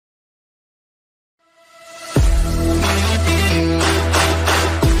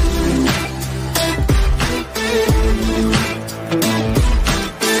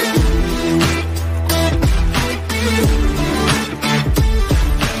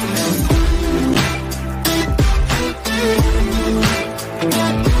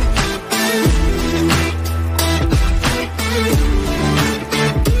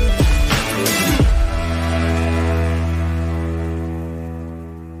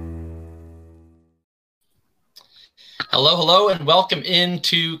Hello, hello, and welcome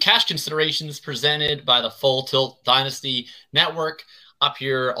into Cash Considerations presented by the Full Tilt Dynasty Network up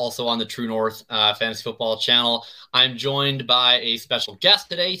here also on the True North Fantasy Football channel. I'm joined by a special guest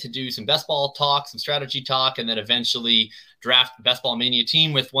today to do some best ball talk, some strategy talk, and then eventually draft the Best Ball Mania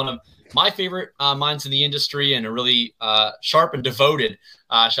team with one of my favorite minds in the industry and a really sharp and devoted,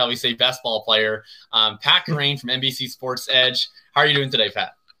 shall we say, best ball player, Pat Kerrane from NBC Sports Edge. How are you doing today,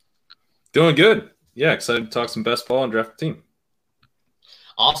 Pat? Doing good. Yeah, excited to talk some best ball and draft the team.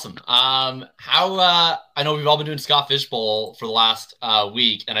 Awesome. I know we've all been doing Scott Fishbowl for the last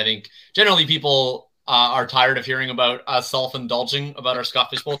week, and I think generally people are tired of hearing about us self-indulging about our Scott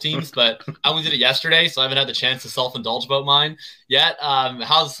Fishbowl teams, but I only did it yesterday, so I haven't had the chance to self-indulge about mine yet.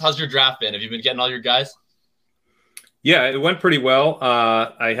 How's your draft been? Have you been getting all your guys? Yeah, it went pretty well.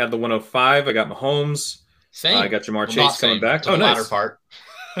 I had the 105. I got Mahomes. Same. I got Jamar Chase coming back. Oh, nice. Latter part.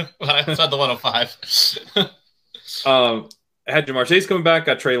 I had the 105. I had Jamar Chase coming back,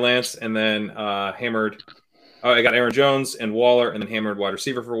 got Trey Lance, and then hammered. I got Aaron Jones and Waller, and then hammered wide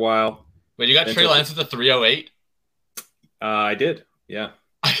receiver for a while. Wait, you got Trey Lance at the 308? I did, yeah.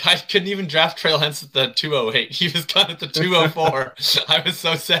 I couldn't even draft Trey Lance at the 208. He was gone at the 204. I was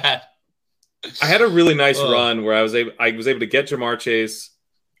so sad. I had a really nice run where I was able to get Jamar Chase,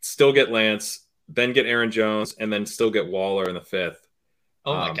 still get Lance, then get Aaron Jones, and then still get Waller in the fifth.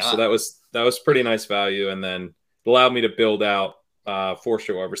 Oh my God. So that was pretty nice value, and then it allowed me to build out 4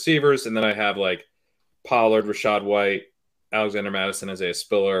 straight wide receivers, and then I have like Pollard, Rashad White, Alexander Madison, Isaiah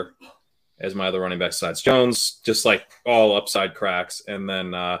Spiller as my other running back besides Jones, just like all upside cracks. And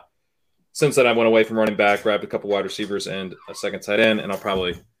then since then I went away from running back, grabbed a couple wide receivers and a second tight end, and I'll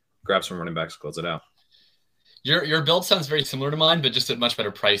probably grab some running backs to close it out. Your build sounds very similar to mine, but just at much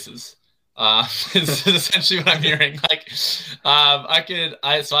better prices. Is essentially what I'm hearing. So I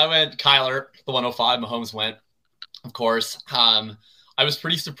went Kyler, the 105. Mahomes went, of course. I was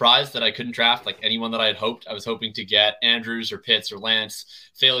pretty surprised that I couldn't draft like anyone that I had hoped. I was hoping to get Andrews or Pitts or Lance.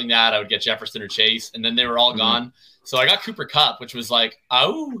 Failing that, I would get Jefferson or Chase, and then they were all gone. So I got Cooper Kupp, which was like, I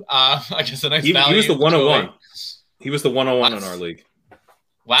guess a nice value. He was the 101. He was the 101 in our league.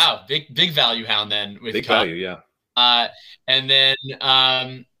 Wow, big value hound then with big Kupp. Value, yeah. And then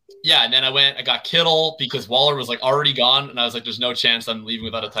I got Kittle because Waller was like already gone, and I was like, there's no chance I'm leaving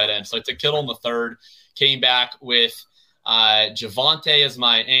without a tight end. So I took Kittle in the third, came back with Javonte as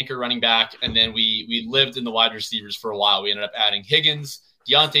my anchor running back, and then we lived in the wide receivers for a while. We ended up adding Higgins,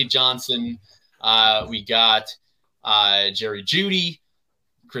 Deontay Johnson, we got Jerry Jeudy,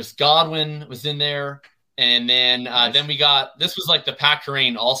 Chris Godwin was in there. And then then we got, this was like the Pat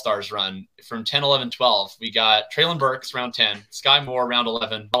Kerrane All-Stars run from 10, 11, 12. We got Treylon Burks round 10, Sky Moore round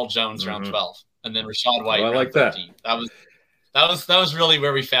 11, Donald Jones round 12, and then Rashad White round 13. That was really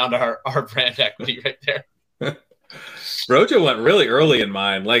where we found our brand equity right there. Rojo went really early in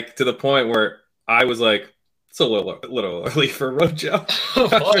mine, like to the point where I was like, it's a little early for Rojo.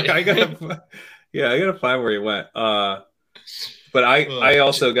 I gotta find where he went. But I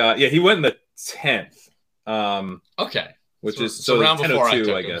also got, he went in the 10th. Okay. Which is so round before I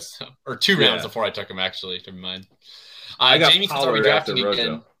took I guess. Him. Or 2 rounds before I took him, actually, to mind. I got Jamie, since we're drafting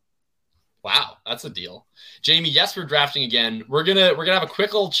again. Wow, that's a deal. Jamie, yes, we're drafting again. We're gonna have a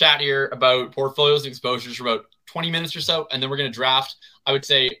quick little chat here about portfolios and exposures for about 20 minutes or so, and then we're gonna draft. I would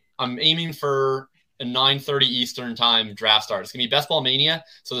say I'm aiming for a 9:30 Eastern time draft start. It's gonna be Best Ball Mania,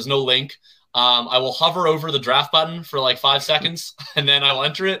 so there's no link. I will hover over the draft button for like 5 seconds, and then I will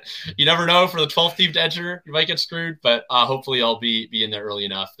enter it. You never know, for the 12th team to enter, you might get screwed, but hopefully I'll be in there early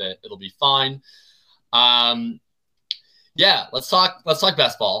enough that it'll be fine. Let's talk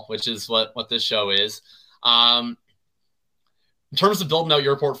best ball, which is what this show is. In terms of building out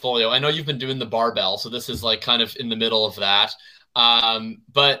your portfolio, I know you've been doing the barbell, so this is like kind of in the middle of that.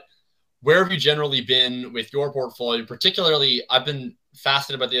 But where have you generally been with your portfolio? Particularly, I've been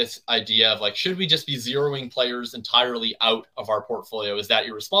fascinated by this idea of like, should we just be zeroing players entirely out of our portfolio? Is that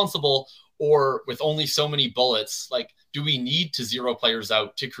irresponsible? Or with only so many bullets, like, do we need to zero players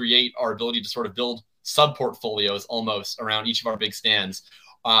out to create our ability to sort of build sub portfolios almost around each of our big stands?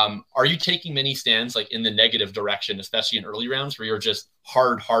 Are you taking many stands like in the negative direction, especially in early rounds where you're just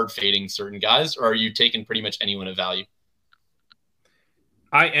hard fading certain guys, or are you taking pretty much anyone of value?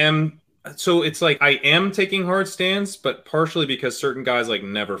 I am. So it's like I am taking hard stands, but partially because certain guys like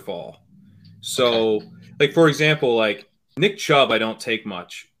never fall. So like, for example, like Nick Chubb, I don't take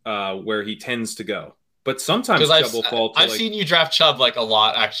much where he tends to go. But sometimes Chubb will fall to I've seen you draft Chubb like a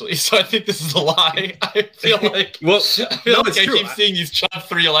lot, actually. So I think this is a lie. I feel like I keep seeing these Chubb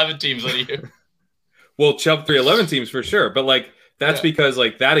 311 teams on you. Well, Chubb 311 teams for sure. But like that's because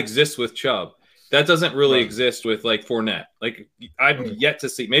like that exists with Chubb. That doesn't really Right. exist with like Fournette. Like I've yet to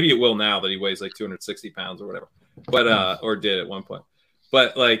see. Maybe it will now that he weighs like 260 pounds or whatever, but or did at one point.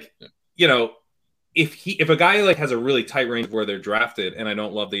 But like, you know, if a guy like has a really tight range of where they're drafted, and I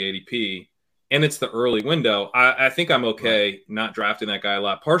don't love the ADP, and it's the early window, I think I'm okay not drafting that guy a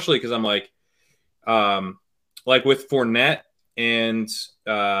lot. Partially because I'm like with Fournette and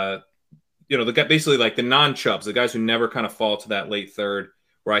the guy basically like the non-chubs, the guys who never kind of fall to that late third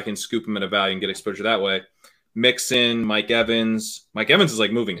where I can scoop him at a value and get exposure that way. Mixon, Mike Evans. Mike Evans is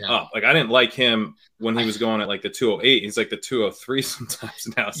like moving up. Like I didn't like him when he was going at like the 208. He's like the 203 sometimes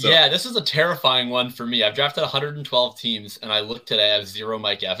now. So. Yeah, this is a terrifying one for me. I've drafted 112 teams, and I looked today, I have 0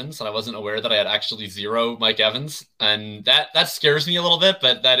 Mike Evans, and I wasn't aware that I had actually 0 Mike Evans. And that scares me a little bit,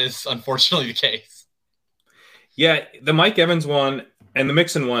 but that is unfortunately the case. Yeah, the Mike Evans one and the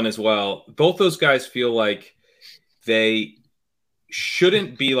Mixon one as well. Both those guys feel like they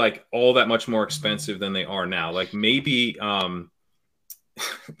shouldn't be like all that much more expensive than they are now. Like maybe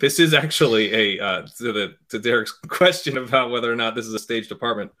this is actually to Derek's question about whether or not this is a staged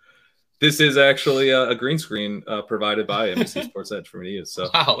apartment. This is actually a green screen provided by NBC Sports Edge for me to use. So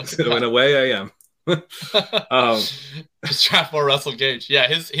wow, in a way, I am. Just draft more Russell Gage. Yeah,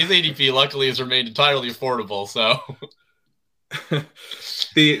 his ADP luckily has remained entirely affordable. So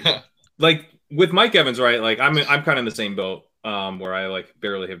like with Mike Evans, right? Like I'm kind of in the same boat where I like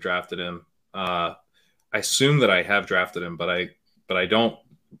barely have drafted him. I assume that I have drafted him, but I don't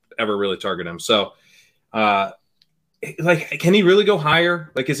ever really target him. So like can he really go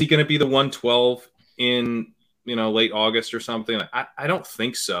higher? Like is he going to be the 112 in late August or something? I don't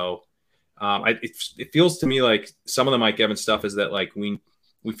think so. It feels to me like some of the Mike Evans stuff is that like we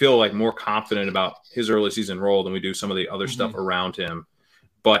feel like more confident about his early season role than we do some of the other stuff around him.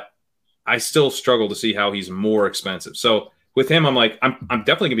 But I still struggle to see how he's more expensive. So with him, I'm like, I'm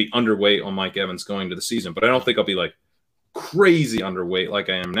definitely gonna be underweight on Mike Evans going into the season, but I don't think I'll be like crazy underweight like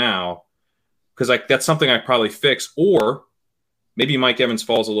I am now. Because like that's something I probably fix, or maybe Mike Evans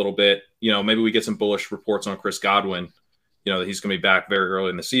falls a little bit. Maybe we get some bullish reports on Chris Godwin. That he's going to be back very early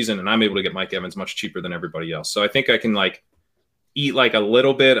in the season, and I'm able to get Mike Evans much cheaper than everybody else. So I think I can like eat like a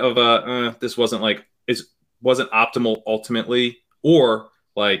little bit of this wasn't optimal ultimately, or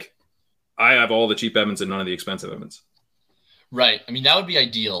like I have all the cheap Evans and none of the expensive Evans. Right. I mean, that would be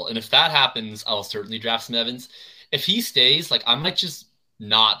ideal. And if that happens, I'll certainly draft some Evans. If he stays, like I might just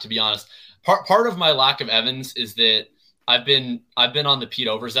not, to be honest. Part of my lack of Evans is that I've been on the Pete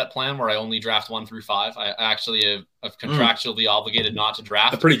Overzet plan where I only draft 1 through 5. I actually have contractually obligated not to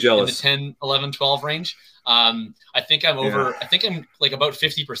draft. I'm pretty jealous. In the 10, 11, 12 range. I think I'm over. I think I'm like about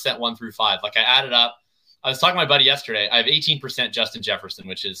 50% 1 through 5. Like I added up. I was talking to my buddy yesterday. I have 18% Justin Jefferson,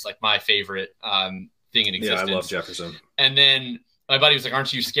 which is like my favorite thing in existence. Yeah, I love Jefferson. And then my buddy was like,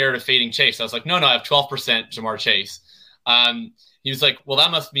 "Aren't you scared of fading Chase?" I was like, "No, I have 12% Jamar Chase." He was like, "Well,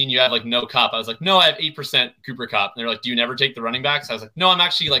 that must mean you have like no Cup." I was like, "No, I have 8% Cooper Cup." And they're like, "Do you never take the running backs?" I was like, "No, I'm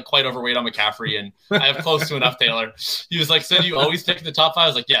actually like quite overweight on McCaffrey and I have close to enough Taylor." He was like, "So do you always pick the top 5?" I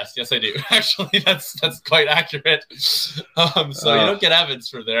was like, yes, I do. Actually, that's quite accurate. So you don't get Evans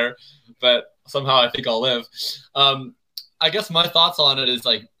for there, but somehow I think I'll live. I guess my thoughts on it is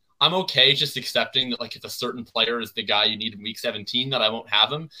like, I'm okay just accepting that like if a certain player is the guy you need in week 17, that I won't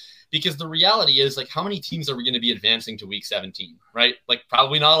have him. Because the reality is, like, how many teams are we going to be advancing to week 17, right? Like,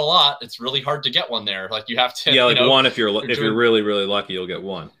 probably not a lot. It's really hard to get one there. Like, you have to, one if you're really really lucky, you'll get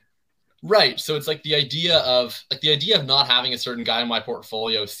one. Right. So it's like the idea of not having a certain guy in my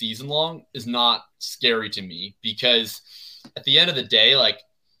portfolio season long is not scary to me, because at the end of the day, like,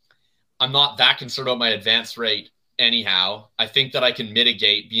 I'm not that concerned about my advance rate anyhow. I think that I can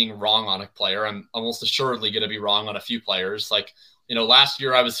mitigate being wrong on a player. I'm almost assuredly going to be wrong on a few players. Like, last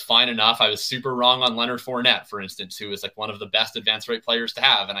year I was fine enough. I was super wrong on Leonard Fournette, for instance, who was like one of the best advance rate players to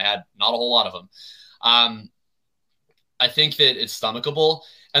have, and I had not a whole lot of them. I think that it's stomachable.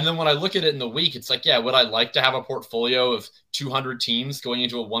 And then when I look at it in the week, it's like, yeah, would I like to have a portfolio of 200 teams going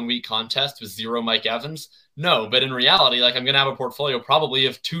into a 1-week contest with 0 Mike Evans? No, but in reality, like I'm going to have a portfolio probably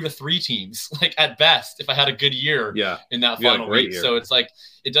of 2 to 3 teams, like at best, if I had a good year in that final week. Year. So it's like,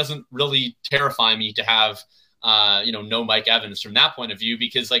 it doesn't really terrify me to have, no Mike Evans from that point of view,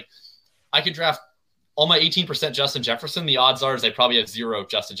 because like I could draft all my 18% Justin Jefferson. The odds are is I probably have 0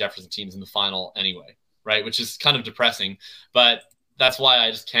 Justin Jefferson teams in the final anyway, right? Which is kind of depressing, but that's why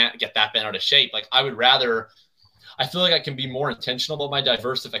I just can't get that bent out of shape. Like I feel like I can be more intentional about my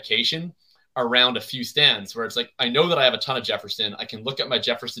diversification around a few stands where it's like, I know that I have a ton of Jefferson. I can look at my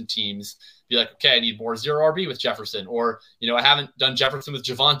Jefferson teams, be like, okay, I need more 0 RB with Jefferson. Or, I haven't done Jefferson with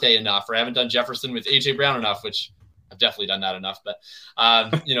Javonte enough, or I haven't done Jefferson with AJ Brown enough, which I've definitely done that enough, but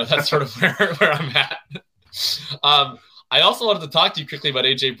that's sort of where I'm at. I also wanted to talk to you quickly about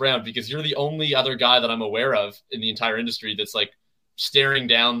AJ Brown, because you're the only other guy that I'm aware of in the entire industry that's like staring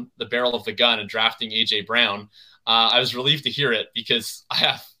down the barrel of the gun and drafting AJ Brown. I was relieved to hear it, because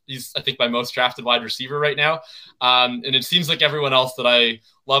he's, I think, my most drafted wide receiver right now. And it seems like everyone else that I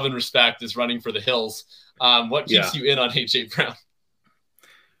love and respect is running for the hills. What keeps you in on AJ Brown?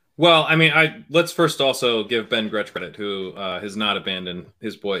 Well, I mean, let's first also give Ben Gretch credit, who has not abandoned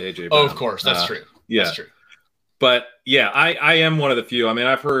his boy AJ Brown. Oh, of course, that's true. Yeah, that's true. But yeah, I am one of the few. I mean,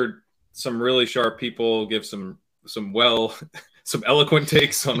 I've heard some really sharp people give some eloquent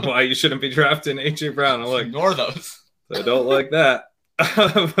takes on why you shouldn't be drafting AJ Brown. I'm like, ignore those. I don't like that.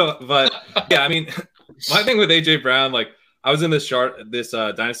 but yeah, I mean, my thing with AJ Brown, like, I was in this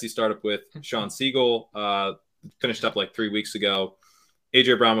Dynasty startup with Sean Siegel, finished up like 3 weeks ago.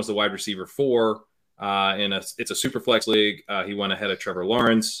 AJ Brown was the wide receiver 4 it's a super flex league. He went ahead of Trevor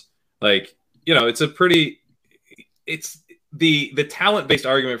Lawrence. Like, it's the talent-based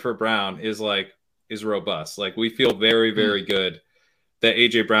argument for Brown is robust. Like, we feel very, very good that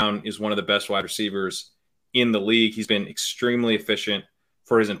AJ Brown is one of the best wide receivers in the league. He's been extremely efficient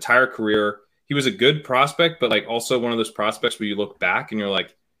for his entire career. He was a good prospect, but like also one of those prospects where you look back and you're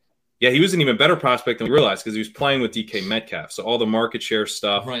like, yeah, he was an even better prospect than we realized, because he was playing with DK Metcalf. So all the market share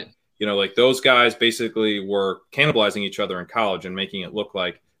stuff, right? Like those guys basically were cannibalizing each other in college and making it look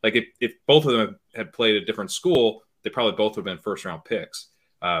like if both of them had played at a different school, they probably both would have been first round picks.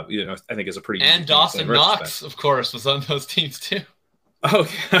 I think it's a pretty and Dawson Knox, of course, was on those teams too. Oh,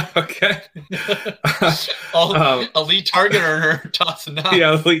 okay. Elite target runner, Dawson Knox.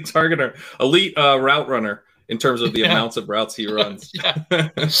 Yeah, elite targeter, elite route runner in terms of the amounts of routes he runs. Yeah,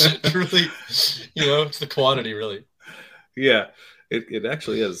 truly, it's the quantity, really. Yeah, it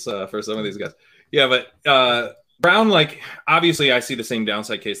actually is for some of these guys. Yeah, but Brown, like, obviously I see the same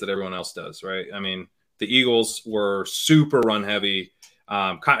downside case that everyone else does, right? I mean, the Eagles were super run heavy,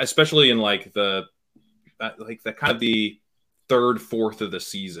 especially in the kind of the third, fourth of the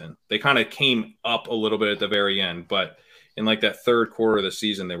season. They kind of came up a little bit at the very end, but in like that third quarter of the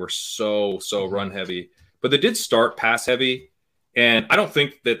season, they were so run heavy. But they did start pass heavy, and I don't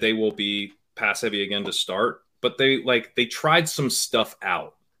think that they will be pass heavy again to start. But they tried some stuff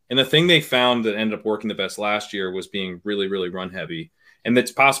out, and the thing they found that ended up working the best last year was being really, really run heavy. And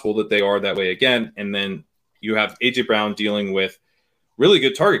it's possible that they are that way again. And then you have AJ Brown dealing with really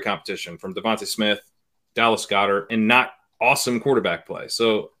good target competition from Devontae Smith, Dallas Goedert, and not awesome quarterback play.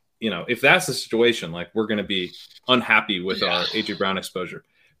 So, if that's the situation, like, we're going to be unhappy with our AJ Brown exposure.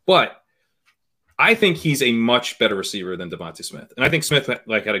 But I think he's a much better receiver than Devontae Smith. And I think Smith had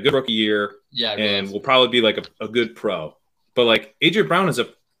a good rookie year and will probably be like a good pro. But like, AJ Brown is a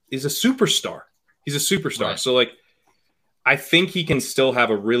superstar. He's a superstar. Right. So like, I think he can still have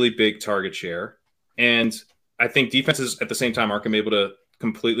a really big target share. And I think defenses at the same time aren't going to be able to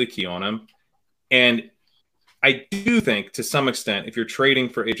completely key on him. And I do think, to some extent, if you're trading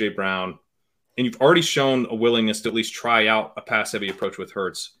for AJ Brown and you've already shown a willingness to at least try out a pass-heavy approach with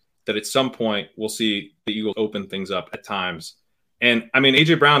Hurts, that at some point we'll see the Eagles open things up at times. And I mean,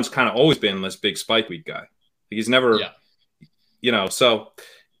 AJ Brown's kind of always been this big spike week guy. He's never, so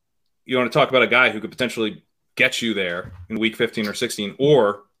you want to talk about a guy who could potentially get you there in week 15 or 16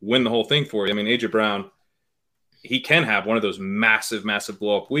 or win the whole thing for you. I mean, AJ Brown, he can have one of those massive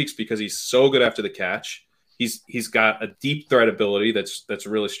blow up weeks because he's so good after the catch. He's got a deep threat ability that's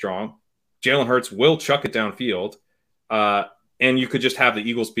really strong. Jalen Hurts will chuck it downfield. And you could just have the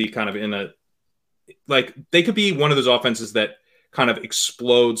Eagles be kind of they could be one of those offenses that kind of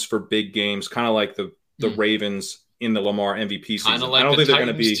explodes for big games, kind of like the Ravens in the Lamar MVP season. Kind of like I don't think they're going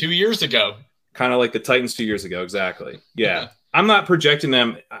to be 2 years ago. Kind of like the Titans 2 years ago. Exactly. Yeah. I'm not projecting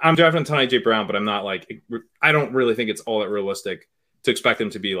them. I'm drafting a ton of AJ Brown, but I'm not I don't really think it's all that realistic to expect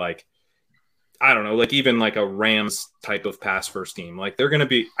them to be I don't know, even a Rams type of pass first team. They're going to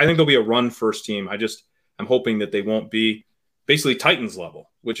be, I think they'll be a run first team. I'm hoping that they won't be basically Titans level,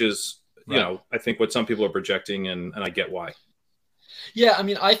 which is, I think what some people are projecting, and I get why. Yeah, I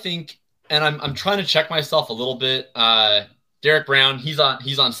mean, I think, and I'm trying to check myself a little bit. Derek Brown, he's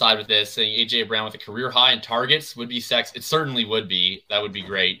on side with this, saying AJ Brown with a career high in targets would be sex. It certainly would be. That would be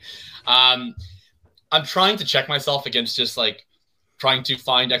great. I'm trying to check myself against just trying to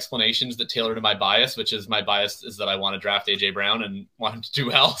find explanations that tailor to my bias, which is my bias is that I want to draft AJ Brown and want him to do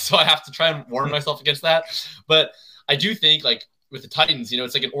well. So I have to try and warn myself against that. But I do think with the Titans,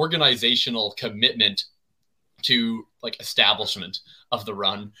 it's an organizational commitment to like establishment of the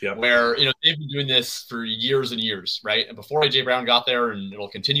run, Yep. where, you know, they've been doing this for years and years, right? And before AJ Brown got there, and it'll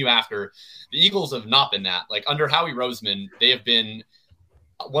continue after, the Eagles have not been that. Like under Howie Roseman, they have been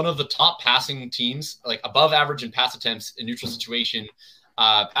one of the top passing teams, like above average in pass attempts in neutral situation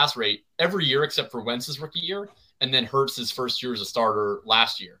pass rate every year except for Wentz's rookie year, and then Hurts's first year as a starter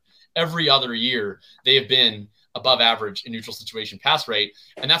last year. Every other year, they have been above average in neutral situation pass rate,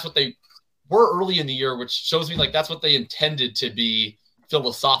 and that's what they were early in the year, which shows me like that's what they intended to be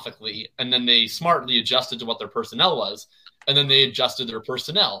philosophically, and then they smartly adjusted to what their personnel was, and then they adjusted their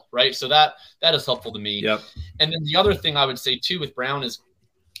personnel, right? So that is helpful to me. Yep. And then the other thing I would say too with Brown is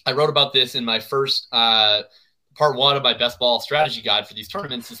I wrote about this in my first part one of my best ball strategy guide for these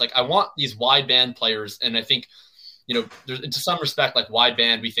tournaments. Is like I want these wide band players, and I think, you know, there's, to some respect, like wide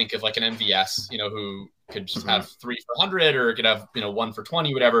band, we think of like an MVS, you know, who could just have 3 for 100 or could have, you know, 1 for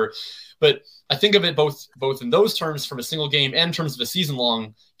 20, whatever. But I think of it both in those terms from a single game and in terms of a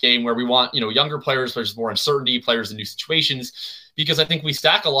season-long game where we want, you know, younger players, there's more uncertainty, players in new situations, because I think we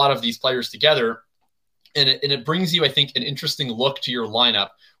stack a lot of these players together, and it brings you, I think, an interesting look to your lineup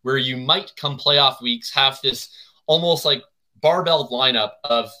where you might come playoff weeks have this almost like barbell lineup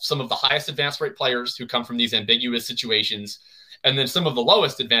of some of the highest advance rate players who come from these ambiguous situations, and then some of the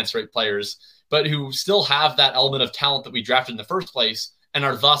lowest advance rate players, but who still have that element of talent that we drafted in the first place and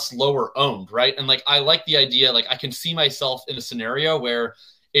are thus lower owned, right? And like I like the idea, like I can see myself in a scenario where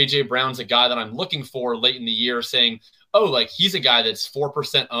AJ Brown's a guy that I'm looking for late in the year saying, oh, like he's a guy that's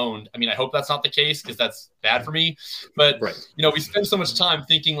 4% owned. I mean, I hope that's not the case because that's bad for me. But, you know, we spend so much time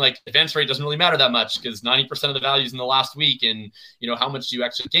thinking like advance rate doesn't really matter that much because 90% of the values in the last week, and, you know, how much do you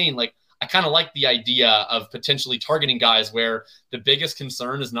actually gain? Like, I kind of like the idea of potentially targeting guys where the biggest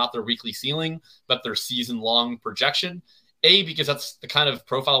concern is not their weekly ceiling, but their season-long projection. A, because that's the kind of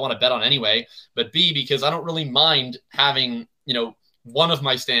profile I want to bet on anyway, but B, because I don't really mind having, you know, one of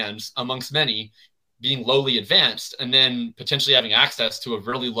my stands amongst many being lowly advanced and then potentially having access to a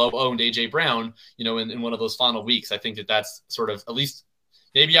really low-owned AJ Brown, you know, in one of those final weeks. I think that that's sort of, at least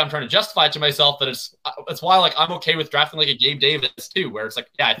maybe I'm trying to justify it to myself, but it's why like I'm okay with drafting like a Gabe Davis too, where it's like,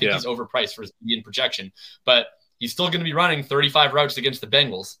 yeah, I think he's overpriced for his median projection, but he's still going to be running 35 routes against the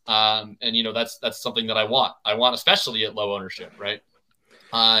Bengals. And, you know, that's something that I want, especially at low ownership. Right.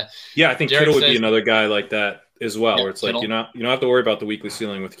 Yeah. I think Derek Kittle would be another guy like that as well, where it's like, Kittle. you don't have to worry about the weekly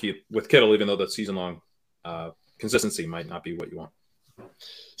ceiling with Kittle, even though that season long consistency might not be what you want.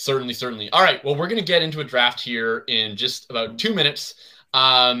 Certainly. All right. Well, we're going to get into a draft here in just about 2 minutes.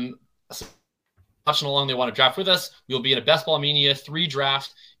 So watching along, they want to draft with us. We'll be in a Best Ball Mania 3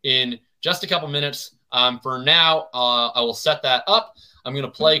 draft in just a couple minutes. For now, I will set that up. I'm going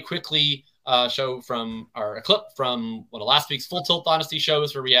to play quickly a clip from one of last week's Full Tilt Dynasty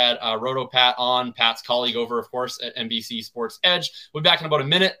shows where we had Roto Pat on, Pat's colleague over, of course, at NBC Sports Edge. We'll be back in about a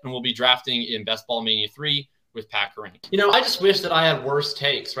minute, and we'll be drafting in Best Ball Mania 3 with Pat Corinne. You know, I just wish that I had worse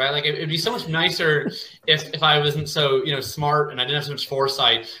takes, right? Like it'd be so much nicer if I wasn't so, you know, smart and I didn't have so much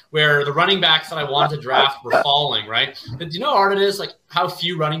foresight, where the running backs that I wanted to draft were falling, right? But do you know how hard it is, like how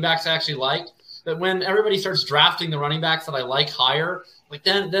few running backs I actually like? That when everybody starts drafting the running backs that I like higher, like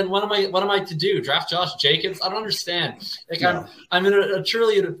then what am I to do? Draft Josh Jacobs? I don't understand. Like I'm in a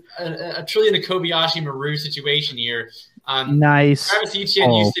truly a Kobayashi Maru situation here. Nice. Travis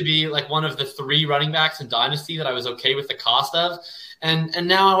Etienne used to be like one of the 3 running backs in Dynasty that I was okay with the cost of, and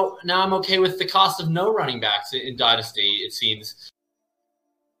now I'm okay with the cost of no running backs in Dynasty, it seems.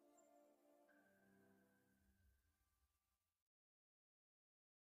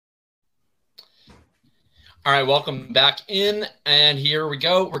 All right, welcome back in, and here we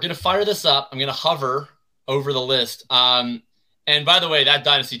go. We're going to fire this up. I'm going to hover over the list. And by the way, that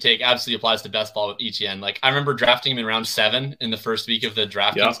Dynasty take absolutely applies to Best Ball with Etienne. Like, I remember drafting him in round 7 in the first week of the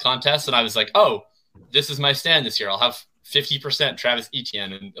DraftKings contest, and I was like, oh, this is my stand this year. I'll have 50% Travis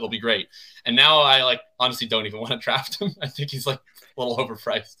Etienne, and it'll be great. And now I, like, honestly don't even want to draft him. I think he's, like, a little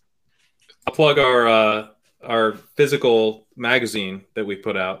overpriced. I'll plug our physical magazine that we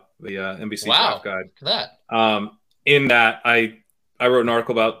put out, the NBC Draft Guide. Look at that. In that, I wrote an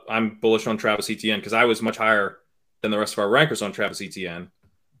article about I'm bullish on Travis Etienne because I was much higher than the rest of our rankers on Travis Etienne.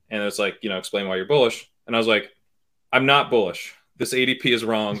 And it's like, you know, explain why you're bullish. And I was like, I'm not bullish. This ADP is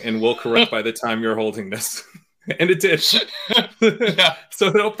wrong and will correct by the time you're holding this. And it did. So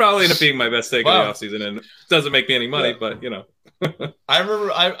it'll probably end up being my best take of the offseason. And it doesn't make me any money, but, you know. I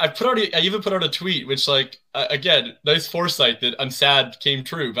remember I even put out a tweet, which, like, again, nice foresight that I'm sad came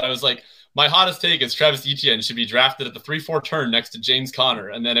true. But I was like, my hottest take is Travis Etienne should be drafted at the 3-4 turn next to James Conner.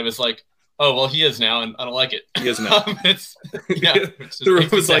 And then it was like, oh, well, he is now, and I don't like it. He is now. The room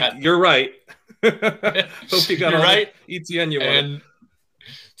was like, you're right. Hope you got You're all right. the ETN you wanted. And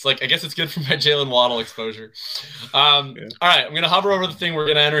it's like, I guess it's good for my Jalen Waddle exposure. Yeah. All right, I'm going to hover over the thing. We're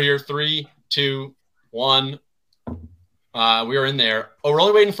going to enter here. 3, 2, 1. We are in there. Oh, we're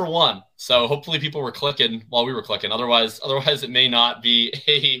only waiting for one. So hopefully people were clicking while we were clicking. Otherwise it may not be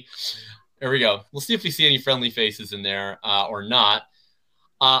a. There we go. We'll see if we see any friendly faces in there or not.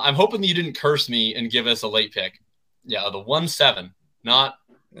 I'm hoping that you didn't curse me and give us a late pick. Yeah, the 1-7. Not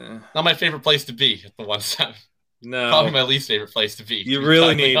my favorite place to be at the 1-7. No, probably my least favorite place to be. You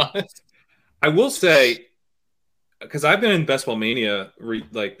really need. Honest. I will say, because I've been in Best Ball Mania,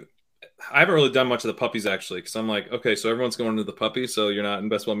 I haven't really done much of the puppies actually, because I'm like, okay, so everyone's going into the puppy, so you're not in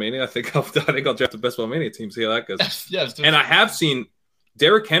Best Ball Mania. I think I'll draft the Best Ball Mania team, see how that goes. Yeah, and I have seen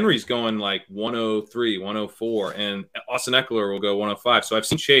Derrick Henry's going like 103, 104, and Austin Eckler will go 105. So I've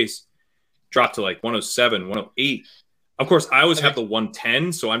seen Chase drop to like 107, 108. Of course, I always have the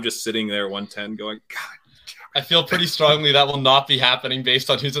 110, so I'm just sitting there at 110 going, God. I feel pretty strongly that will not be happening based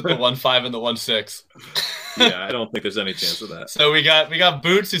on who's at the 1-5 and the 1-6. Yeah, I don't think there's any chance of that. So we got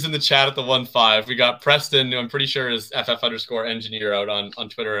Boots, who's in the chat at the 1-5. We got Preston, who I'm pretty sure is FF_engineer out on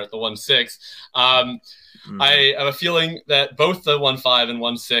Twitter at the 1-6. I have a feeling that both the 1-5 and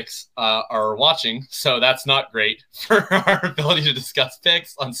 1-6 are watching, so that's not great for our ability to discuss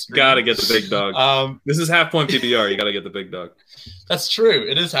picks on stream. Gotta get the big dog. This is half-point PPR. You gotta get the big dog. That's true.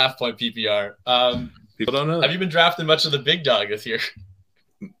 It is half-point PPR. People don't know that. Have you been drafting much of the big dog this year?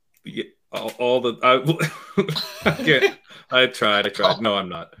 Yeah, I tried. No, I'm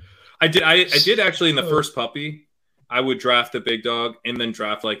not. I did actually in the first puppy. I would draft the big dog and then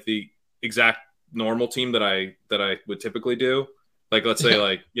draft like the exact normal team that I would typically do. Like, let's say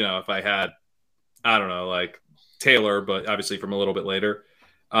like, if I had, I don't know, like Taylor, but obviously from a little bit later,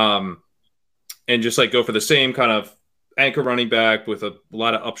 and just like go for the same kind of anchor running back with a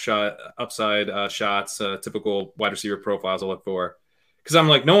lot of upside shots, typical wide receiver profiles I look for. Because I'm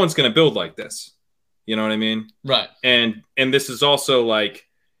like, no one's going to build like this. You know what I mean? Right. And this is also like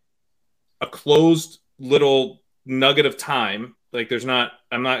a closed little nugget of time. Like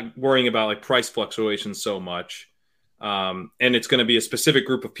I'm not worrying about like price fluctuations so much. And it's going to be a specific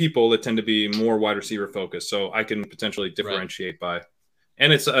group of people that tend to be more wide receiver focused. So I can potentially differentiate by,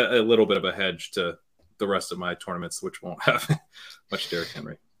 and it's a little bit of a hedge to the rest of my tournaments, which won't have much Derrick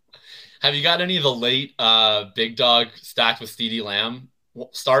Henry. Have you got any of the late big dog stacked with CeeDee Lamb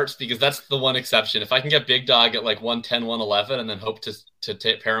starts? Because that's the one exception. If I can get big dog at like 110, 111, and then hope to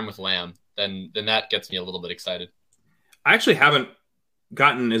pair him with Lamb, then that gets me a little bit excited. I actually haven't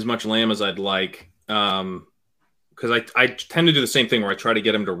gotten as much Lamb as I'd like, because I tend to do the same thing where I try to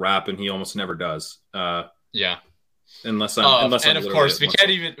get him to wrap, and he almost never does. Yeah. Unless and of course we can't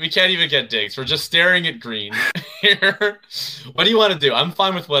even get Diggs. We're just staring at green here. What do you want to do? I'm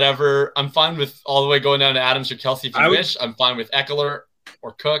fine with whatever. I'm fine with all the way going down to Adams or Kelsey if you wish. I'm fine with Eckler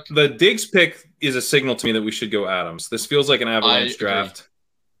or Cook. The Diggs pick is a signal to me that we should go Adams. This feels like an Avalanche draft.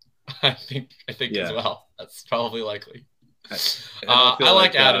 I think as well. That's probably likely. I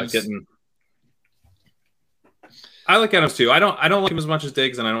like Adams. I like Adams too. I don't like him as much as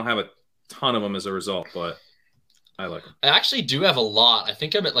Diggs, and I don't have a ton of them as a result, but I like him. I actually do have a lot. I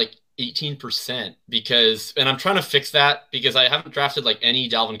think I'm at like 18% and I'm trying to fix that because I haven't drafted like any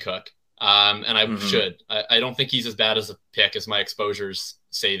Dalvin Cook. And I should. I don't think he's as bad as a pick as my exposures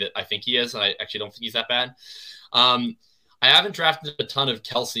say that I think he is. And I actually don't think he's that bad. I haven't drafted a ton of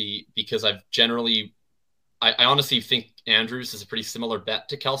Kelsey because I honestly think Andrews is a pretty similar bet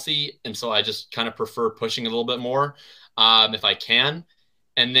to Kelsey. And so I just kind of prefer pushing a little bit more if I can.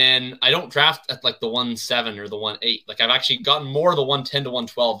 And then I don't draft at like the 1-7 or the 1-8. Like I've actually gotten more of the 110 to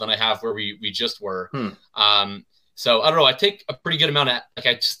 112 than I have where we just were. So I don't know. I take a pretty good amount of, like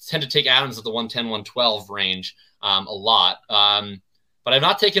I just tend to take Adams at the 110, 112 range a lot. But I've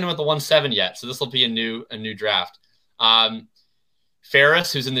not taken him at the 1-7 yet. So this will be a new draft.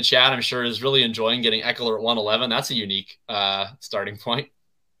 Ferris, who's in the chat, I'm sure is really enjoying getting Eckler at 111. That's a unique starting point.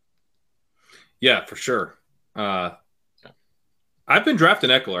 Yeah, for sure. I've been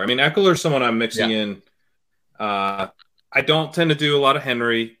drafting Eckler. I mean, Eckler is someone I'm mixing in. I don't tend to do a lot of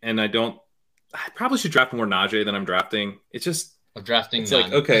Henry, and I probably should draft more Najee than I'm drafting. It's just I'm drafting it's none.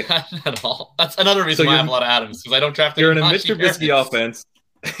 like, okay. At all. That's another reason why I have a lot of Adams, because I don't draft. You're in a Mr. Trubisky offense.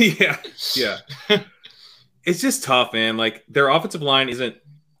 Yeah. It's just tough, man. Like their offensive line isn't,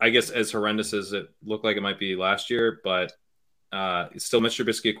 I guess, as horrendous as it looked like it might be last year, but it's still Mr.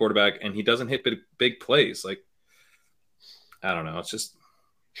 Trubisky a quarterback, and he doesn't hit big plays. Like, I don't know. It's just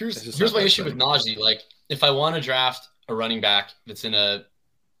here's my issue with Najee. Like, if I want to draft a running back that's in a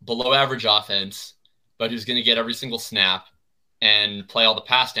below average offense, but who's going to get every single snap and play all the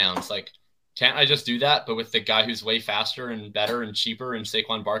pass downs, like can't I just do that? But with the guy who's way faster and better and cheaper and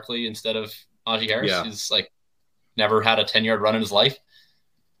Saquon Barkley instead of Najee Harris, who's like never had a 10-yard run in his life.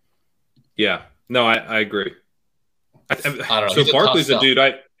 Yeah, no, I agree. I don't know. So Barkley's a dude.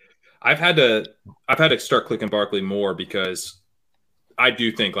 I've had to start clicking Barkley more because I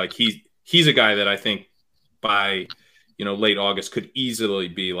do think like he's a guy that I think by late August could easily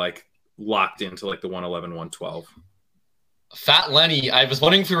be like locked into like the 111, 112. Fat Lenny, I was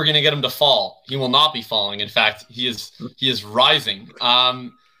wondering if we were going to get him to fall. He will not be falling. In fact, he is rising.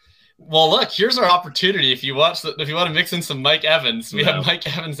 Well, look, here's our opportunity. If you want to mix in some Mike Evans, we have Mike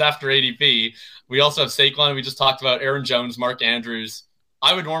Evans after ADP. We also have Saquon. We just talked about Aaron Jones, Mark Andrews.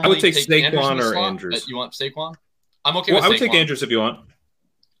 I would take Saquon or Andrews. But you want Saquon? I'm okay with Saquon. I would take Andrews if you want.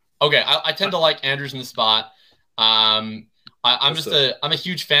 Okay, I tend to like Andrews in the spot. I'm a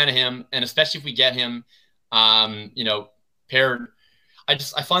huge fan of him, and especially if we get him, paired. I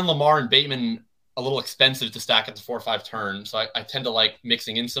find Lamar and Bateman a little expensive to stack at the 4-5 turn, so I tend to like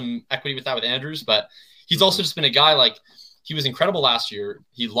mixing in some equity with that with Andrews. But he's also just been a guy like he was incredible last year.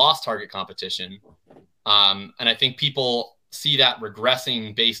 He lost target competition, and I think people see that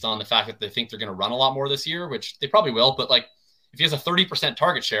regressing based on the fact that they think they're going to run a lot more this year, which they probably will. But like if he has a 30%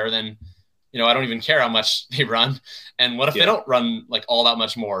 target share, then I don't even care how much they run. And what if they don't run like all that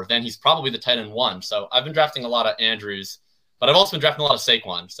much more? Then he's probably the tight end 1. So I've been drafting a lot of Andrews, but I've also been drafting a lot of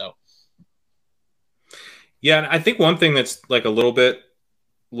Saquon. So yeah, and I think one thing that's like a little bit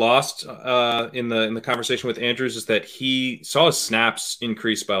lost in the conversation with Andrews is that he saw his snaps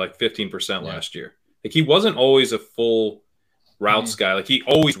increase by like 15% last year. Like he wasn't always a full routes guy. Like he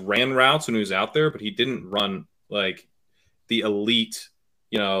always ran routes when he was out there, but he didn't run like the elite,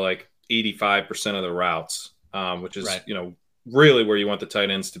 like 85% of the routes, which is, really where you want the tight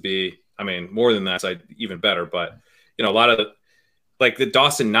ends to be. I mean, more than that, even better. But, a lot of like the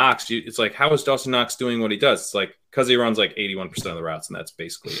Dawson Knox, it's like, how is Dawson Knox doing what he does? It's like, because he runs like 81% of the routes, and that's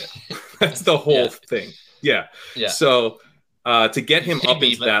basically it. That's the whole thing. Yeah. So to get him up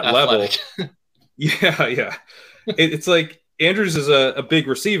into that level, it's like Andrews is a big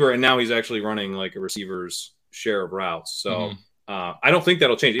receiver, and now he's actually running like a receiver's share of routes. So I don't think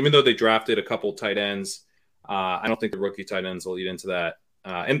that'll change, even though they drafted a couple tight ends. I don't think the rookie tight ends will eat into that.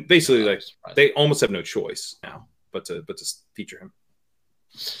 And basically, like they almost have no choice now but to feature him.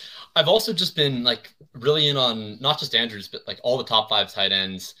 I've also just been like really in on not just Andrews, but like all the top 5 tight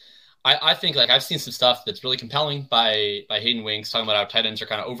ends. I think like I've seen some stuff that's really compelling by Hayden Winks talking about how tight ends are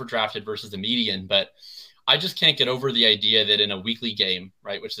kind of overdrafted versus the median, but I just can't get over the idea that in a weekly game,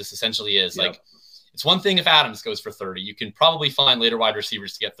 right, which this essentially is, like it's one thing if Adams goes for 30. You can probably find later wide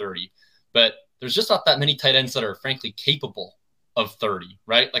receivers to get 30, but there's just not that many tight ends that are frankly capable of 30,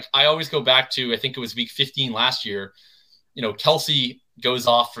 right? Like I always go back to, I think it was week 15 last year, Kelsey goes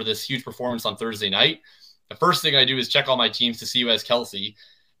off for this huge performance on Thursday night. The first thing I do is check all my teams to see who has Kelsey.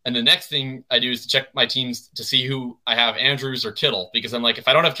 And the next thing I do is to check my teams to see who I have, Andrews or Kittle, because I'm like, if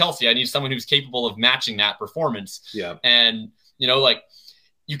I don't have Kelsey, I need someone who's capable of matching that performance. Yeah. And, like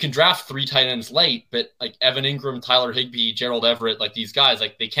you can draft 3 tight ends late, but like Evan Ingram, Tyler Higbee, Gerald Everett, like these guys,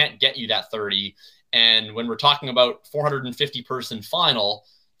 like they can't get you that 30. And when we're talking about 450 person final,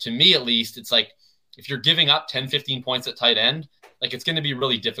 to me at least, it's like if you're giving up 10, 15 points at tight end, like it's going to be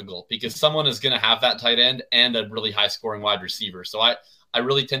really difficult because someone is going to have that tight end and a really high scoring wide receiver. So I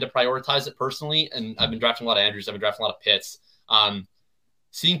really tend to prioritize it personally. And I've been drafting a lot of Andrews. I've been drafting a lot of Pitts.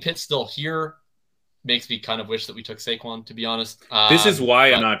 Seeing Pitts still here makes me kind of wish that we took Saquon, to be honest. This is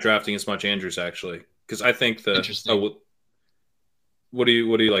why I'm not drafting as much Andrews, actually, because I think what do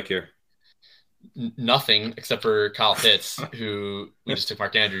you like here? Nothing except for Kyle Pitts, who we just took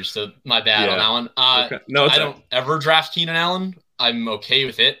Mark Andrews. So my bad on that one. Okay. No, I don't ever draft Keenan Allen. I'm okay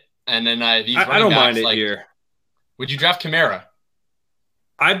with it. And then I don't mind it here. Would you draft Kamara?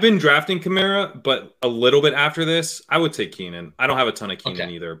 I've been drafting Kamara, but a little bit after this, I would take Keenan. I don't have a ton of Keenan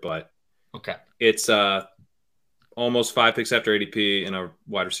either, but it's almost 5 picks after ADP in a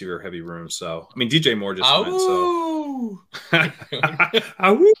wide receiver heavy room. So I mean, DJ Moore just went. So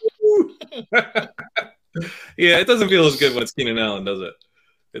yeah, it doesn't feel as good when it's Keenan Allen, does it?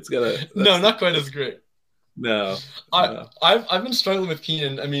 It's gonna not quite as great. No. I've been struggling with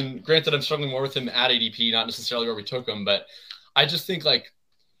Keenan. I mean, granted, I'm struggling more with him at ADP, not necessarily where we took him, but I just think like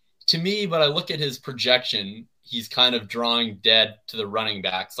to me, when I look at his projection, he's kind of drawing dead to the running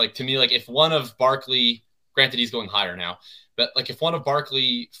backs. Like to me, like if one of Barkley, granted he's going higher now, but like if one of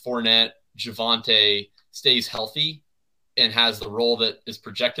Barkley, Fournette, Javonte stays healthy and has the role that is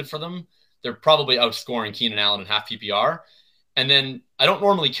projected for them, they're probably outscoring Keenan Allen in half PPR. And then I don't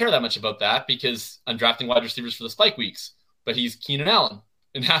normally care that much about that because I'm drafting wide receivers for the spike weeks, but he's Keenan Allen.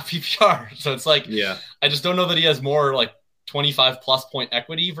 in half PPR. So it's like, Yeah. I just don't know that he has more like 25 plus point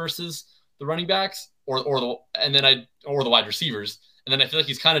equity versus the running backs or the wide receivers. And then I feel like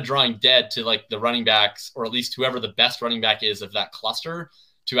he's kind of drawing dead to like the running backs, or at least whoever the best running back is of that cluster,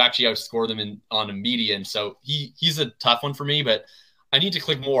 to actually outscore them on a median. So he's a tough one for me, but I need to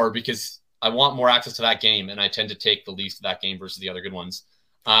click more because I want more access to that game, and I tend to take the least of that game versus the other good ones.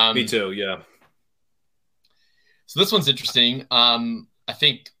 Me too, yeah. So this one's interesting. I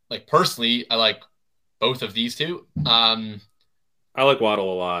think, like, personally, I like both of these two. I like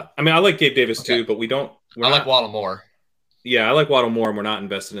Waddle a lot. I mean, I like Gabe Davis too, but I like Waddle more. Yeah, I like Waddle more, and we're not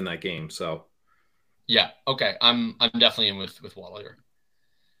invested in that game. So, yeah, okay, I'm definitely in with Waddle here.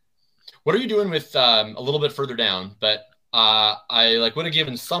 What are you doing with a little bit further down? But I like would have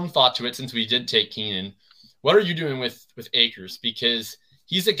given some thought to it since we did take Keenan. What are you doing with Akers? Because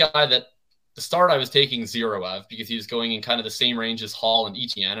he's a guy that the start I was taking 0 of because he was going in kind of the same range as Hall and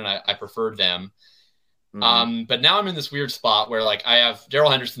Etienne, and I preferred them. Mm-hmm. But now I'm in this weird spot where like I have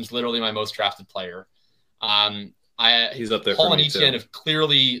Darrell Henderson's literally my most drafted player. He's up there. Hall and Etienne have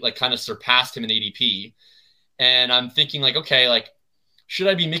clearly like kind of surpassed him in ADP, and I'm thinking like, okay, like should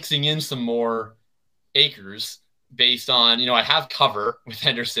I be mixing in some more Akers based on, I have cover with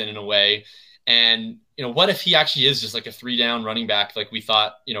Henderson in a way, and what if he actually is just like a 3-down running back like we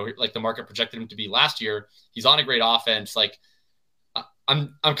thought, like the market projected him to be last year? He's on a great offense. Like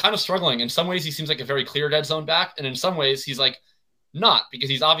I'm kind of struggling. In some ways, he seems like a very clear dead zone back, and in some ways, he's like not, because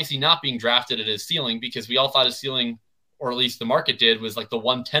he's obviously not being drafted at his ceiling, because we all thought his ceiling, or at least the market did, was like the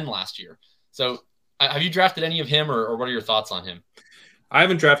 110 last year. So have you drafted any of him, or what are your thoughts on him? I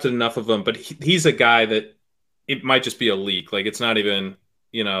haven't drafted enough of him, but he's a guy that it might just be a leak. Like it's not even,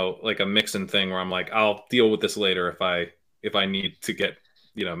 like a Mixon thing where I'm like, I'll deal with this later if I need to get,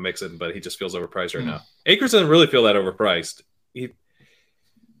 Mixon, but he just feels overpriced right now. Akers doesn't really feel that overpriced.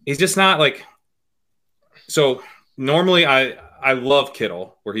 He's just not like, so normally I love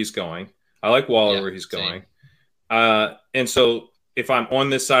Kittle where he's going. I like Waller where he's going. And so if I'm on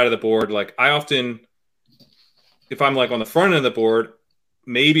this side of the board, like I often, if I'm like on the front end of the board,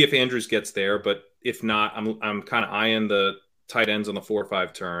 maybe if Andrews gets there, but if not, I'm kind of eyeing the tight ends on the 4 or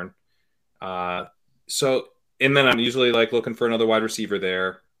 5 turn. So, and then I'm usually like looking for another wide receiver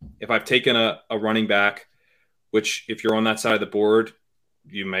there. If I've taken a running back, which if you're on that side of the board,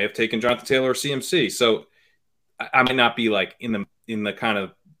 you may have taken Jonathan Taylor or CMC. So I might not be like in the kind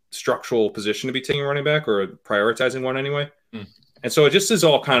of structural position to be taking a running back or prioritizing one anyway. And so it just is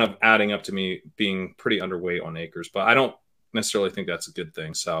all kind of adding up to me being pretty underweight on Akers, but I don't necessarily think that's a good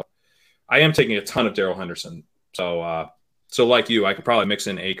thing. So I am taking a ton of Darrell Henderson. So like you, I could probably mix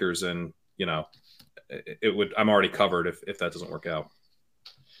in Akers and, I'm already covered if that doesn't work out.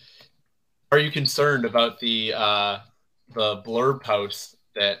 Are you concerned about the blurb post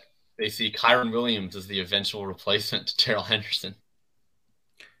that they see Kyron Williams as the eventual replacement to Darrell Henderson?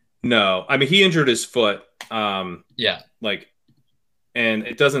 No, I mean, he injured his foot. And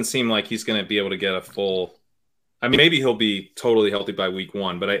it doesn't seem like he's going to be able to get a full. I mean, maybe he'll be totally healthy by week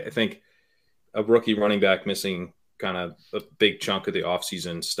 1, but I think a rookie running back missing kind of a big chunk of the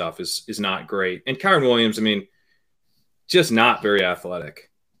offseason stuff is not great. And Kyron Williams, I mean, just not very athletic.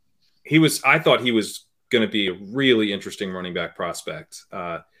 I thought he was going to be a really interesting running back prospect.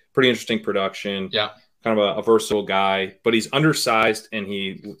 Pretty interesting production. Yeah. Kind of a versatile guy, but he's undersized and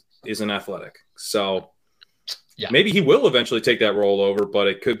he isn't athletic. So maybe he will eventually take that role over, but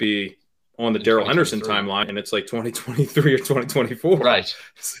it could be on the Darrell Henderson timeline and it's like 2023 or 2024. Right.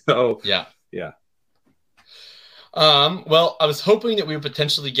 So yeah. Well, I was hoping that we would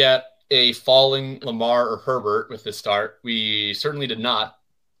potentially get a falling Lamar or Herbert with this start. We certainly did not.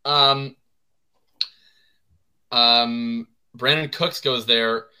 Brandon Cooks goes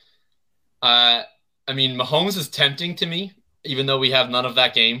there. I mean, Mahomes is tempting to me, even though we have none of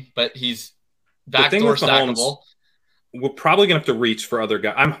that game, but he's backdoor stackable. We're probably gonna have to reach for other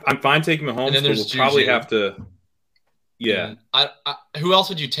guys. I'm fine taking Mahomes, but we'll probably have to. Yeah. Who else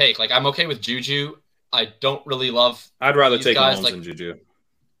would you take? Like, I'm okay with Juju. I don't really love. I'd rather take Mahomes than Juju.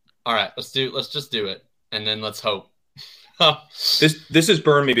 All right, let's just do it, and then let's hope. This has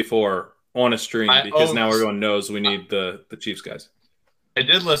burned me before on a stream because now everyone knows we need the Chiefs guys. I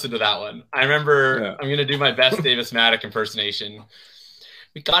did listen to that one. I remember. I'm going to do my best Davis Maddock impersonation.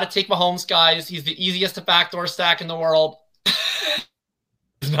 We got to take Mahomes, guys. He's the easiest to backdoor stack in the world.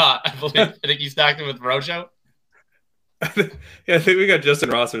 He's not. I think he stacked him with Rojo. Yeah, I think we got Justin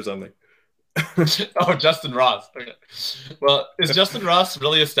Ross or something. Oh, Justin Ross. Okay. Well, is Justin Ross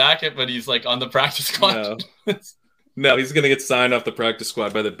really a stack it, but he's like on the practice squad? No, he's going to get signed off the practice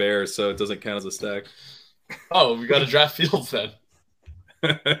squad by the Bears, so it doesn't count as a stack. Oh, we got to draft Fields then.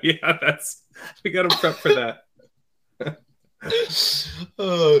 Yeah, we got to prep for that.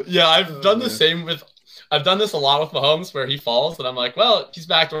 Yeah, I've done the man. same with. I've done this a lot with Mahomes, where he falls, and I'm like, well, he's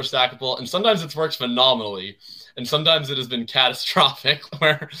backdoor stackable, and sometimes it's worked phenomenally, and sometimes it has been catastrophic.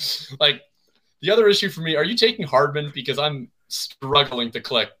 Where, like, the other issue for me, are you taking Hardman? Because I'm struggling to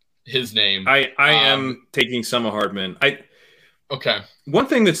click his name. I am taking Summer Hardman. Okay. One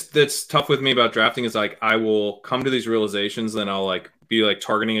thing that's tough with me about drafting is like I will come to these realizations, then I'll like be like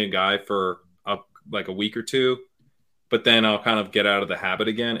targeting a guy for a week or two, but then I'll kind of get out of the habit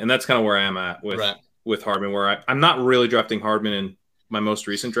again, and that's kind of where I am at with Hardman, where I'm not really drafting Hardman in my most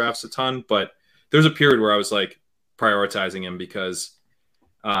recent drafts a ton, but there's a period where I was like prioritizing him because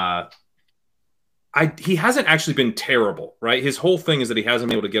he hasn't actually been terrible, right? His whole thing is that he hasn't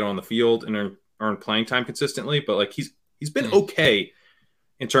been able to get on the field and earn playing time consistently, but like he's been okay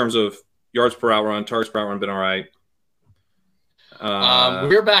in terms of yards per out run, targets per out run, been all right.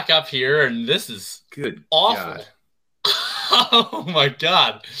 We're back up here, and this is good. Awful. God. Oh my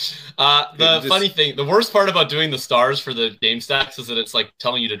God. Funny thing, the worst part about doing the stars for the game stacks is that it's like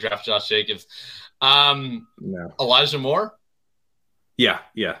telling you to draft Josh Jacobs. No. Elijah Moore? Yeah.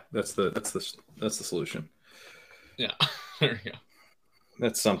 That's the solution. Yeah. There we go.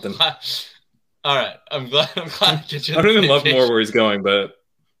 That's something. All right. I'm glad to get you. I don't even love Moore where he's going, but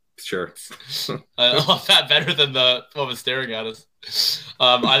sure. I love that better than what was staring at us. It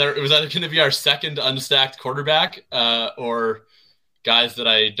was either going to be our second unstacked quarterback or guys that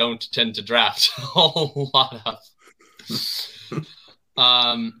I don't tend to draft a whole lot of.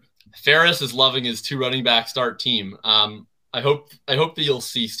 Ferris is loving his 2 running back start team. I hope that you'll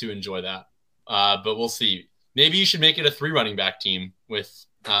cease to enjoy that, but we'll see. Maybe you should make it a 3 running back team with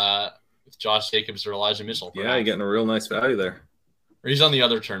Josh Jacobs or Elijah Mitchell. Perhaps. Yeah, you're getting a real nice value there. Or he's on the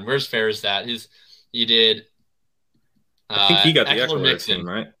other turn. Where's Ferris at? He did. I think he got the Eckler team,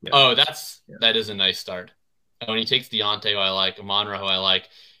 right? Yeah. Oh, that is a nice start. And he takes Deontay, who I like, Amon-Ra, who I like,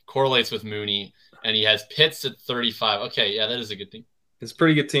 correlates with Mooney, and he has Pitts at 35. Okay, yeah, that is a good thing. It's a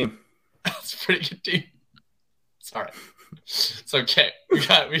pretty good team. It's a pretty good team. It's all right. It's okay. We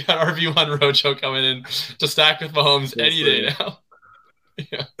got RB1 Rojo coming in to stack with Mahomes any day now.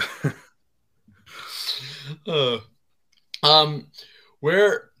 Yeah.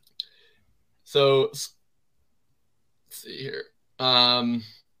 So let's see here. I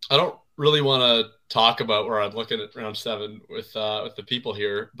don't really want to talk about where I'm looking at round 7 with the people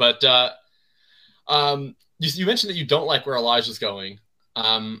here, but you mentioned that you don't like where Elijah's going.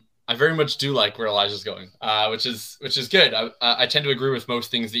 I very much do like where Elijah's going, which is good. I tend to agree with most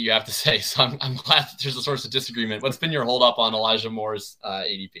things that you have to say, so I'm glad that there's a source of disagreement. What's been your holdup on Elijah Moore's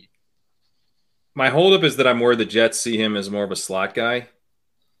ADP? My holdup is that I'm worried the Jets see him as more of a slot guy.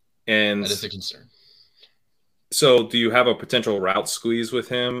 And that is a concern. So do you have a potential route squeeze with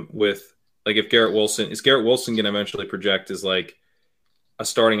him with like if Garrett Wilson going to eventually project as like a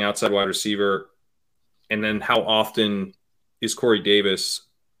starting outside wide receiver? And then how often is Corey Davis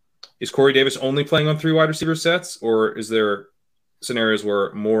only playing on 3 wide receiver sets, or is there scenarios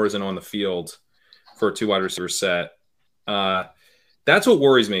where Moore isn't on the field for a 2 wide receiver set? That's what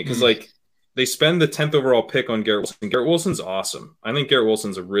worries me because like they spend the 10th overall pick on Garrett Wilson. Garrett Wilson's awesome. I think Garrett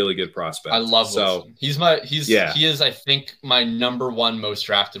Wilson's a really good prospect. I love Wilson. He is, I think, my number 1 most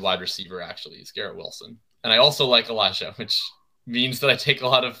drafted wide receiver, actually, is Garrett Wilson. And I also like Elijah, which means that I take a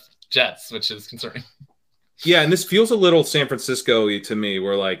lot of Jets, which is concerning. Yeah, and this feels a little San Francisco-y to me,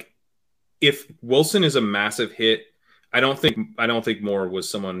 where like if Wilson is a massive hit, I don't think Moore was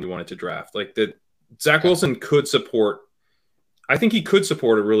someone you wanted to draft. Like that Zach Wilson could support. I think he could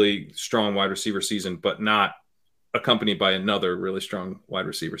support a really strong wide receiver season, but not accompanied by another really strong wide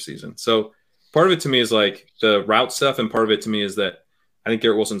receiver season. So part of it to me is like the route stuff, and part of it to me is that I think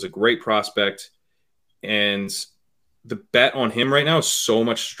Garrett Wilson's a great prospect, and the bet on him right now is so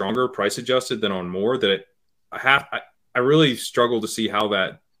much stronger price adjusted than on Moore that I really struggle to see how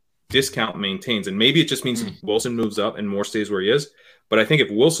that discount maintains. And maybe it just means Wilson moves up and Moore stays where he is. But I think if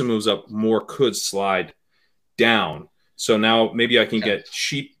Wilson moves up, Moore could slide down. So now maybe I can get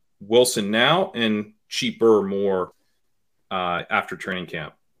cheap Wilson now and cheaper Moore after training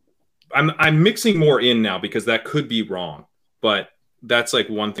camp. I'm mixing Moore in now because that could be wrong, but that's like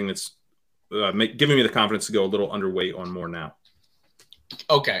one thing that's giving me the confidence to go a little underweight on Moore now.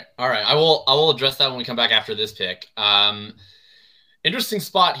 Okay, all right. I will address that when we come back after this pick. Interesting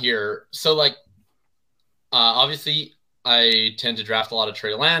spot here. So like, obviously, I tend to draft a lot of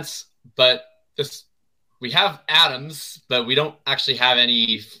Trey Lance, but we have Adams, but we don't actually have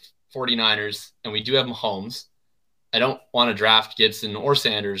any 49ers, and we do have Mahomes. I don't want to draft Gibson or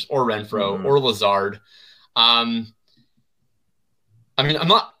Sanders or Renfro or Lazard. I I mean, I'm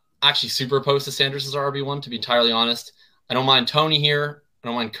not actually super opposed to Sanders as our RB1, to be entirely honest. I don't mind Tony here. I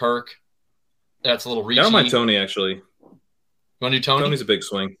don't mind Kirk. That's a little reachy. I don't mind Tony, actually. You want to do Tony? Tony's a big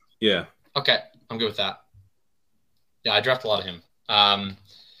swing. Yeah. Okay, I'm good with that. Yeah, I draft a lot of him.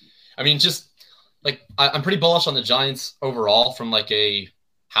 I mean, just like I'm pretty bullish on the Giants overall from like a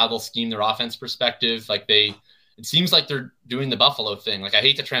how they'll scheme their offense perspective. Like it seems like they're doing the Buffalo thing. Like I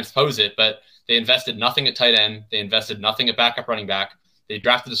hate to transpose it, but they invested nothing at tight end. They invested nothing at backup running back. They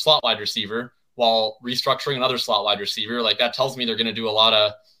drafted a slot wide receiver while restructuring another slot wide receiver. Like that tells me they're going to do a lot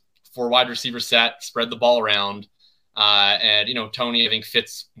of 4 wide receiver set, spread the ball around. And, Tony, I think,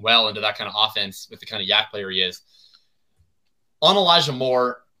 fits well into that kind of offense with the kind of yak player he is. On Elijah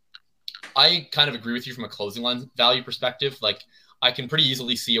Moore, I kind of agree with you from a closing line value perspective. Like, I can pretty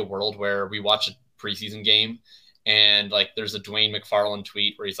easily see a world where we watch a preseason game and, like, there's a Dwayne McFarland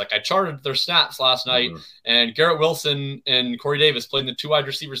tweet where he's like, I charted their snaps last night, and Garrett Wilson and Corey Davis played in the 2 wide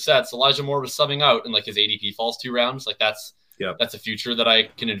receiver sets. Elijah Moore was subbing out, and, like, his ADP falls 2 rounds. Like, that's a future that I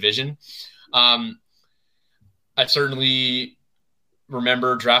can envision. I certainly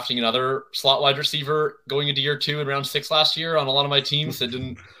remember drafting another slot wide receiver going into year 2 in round 6 last year on a lot of my teams that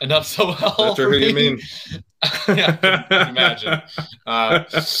didn't end up so well. Not sure who you mean. Yeah, I can imagine.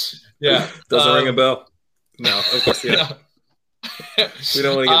 Yeah. Doesn't ring a bell. No, of course, yeah. We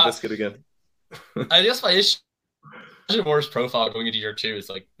don't want to get Biscuit again. I guess my issue Moore's profile going into year 2 is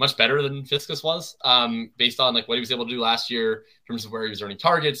like much better than Fiskus was, based on like what he was able to do last year in terms of where he was earning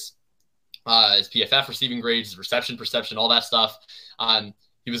targets, his PFF receiving grades, his reception perception, all that stuff.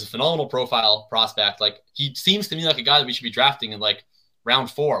 He was a phenomenal profile prospect. Like he seems to me like a guy that we should be drafting in like round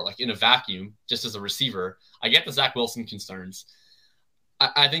 4, like in a vacuum, just as a receiver. I get the Zach Wilson concerns.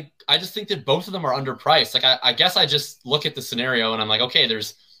 I just think that both of them are underpriced. Like I guess I just look at the scenario and I'm like, okay,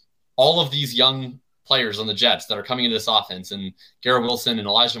 there's all of these young players on the Jets that are coming into this offense, and Garrett Wilson and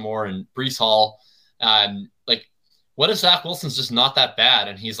Elijah Moore and Breece Hall. Like, what if Zach Wilson's just not that bad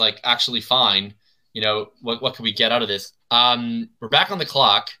and he's like actually fine? What can we get out of this? We're back on the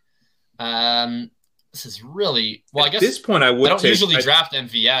clock. This is really well. I guess at this point I don't usually draft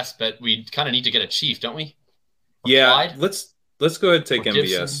MVS, but we kind of need to get a Chief, don't we? Or Clyde? Let's go ahead and take or MVS,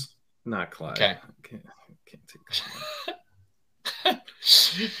 Gibson? not Clyde. Okay. Can't take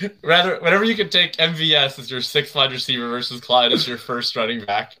Clyde. Whenever you could take MVS as your 6th wide receiver versus Clyde as your first running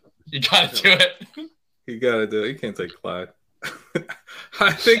back, you gotta do it. You gotta do it. You can't take Clyde.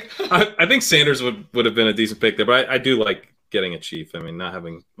 I think Sanders would have been a decent pick there, but I do like getting a Chief. I mean, not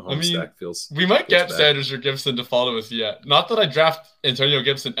having Mahomes stack feels. We might get bad. Sanders or Gibson to follow us yet. Not that I draft Antonio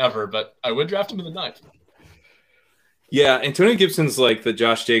Gibson ever, but I would draft him in the 9th. Yeah, Antonio Gibson's like the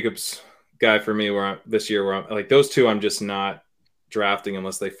Josh Jacobs guy for me. Where I'm like those two, I'm just not drafting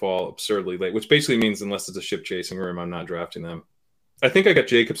unless they fall absurdly late, which basically means unless it's a ship chasing room, I'm not drafting them. I think I got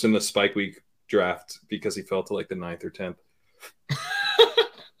Jacobs in the spike week draft because he fell to like the 9th or 10th.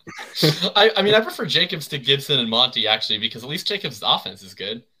 I mean, I prefer Jacobs to Gibson and Monty actually, because at least Jacobs' offense is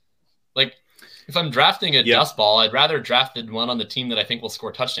good. Like, if I'm drafting a dust ball, I'd rather draft the one on the team that I think will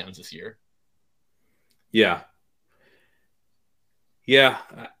score touchdowns this year. Yeah. Yeah.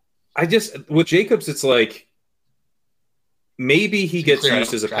 I just, with Jacobs, it's like, maybe he gets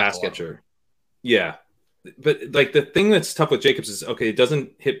used as a pass catcher. Yeah. But like the thing that's tough with Jacobs is, okay, it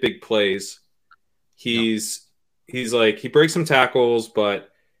doesn't hit big plays. He's like, he breaks some tackles, but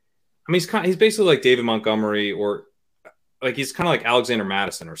I mean, he's basically like David Montgomery, or like he's kind of like Alexander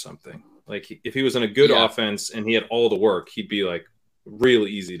Madison or something. Like if he was in a good offense and he had all the work, he'd be like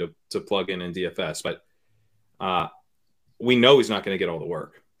really easy to plug in DFS. But we know he's not going to get all the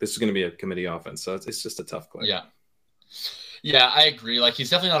work. This is going to be a committee offense, so it's just a tough play. Yeah, I agree. Like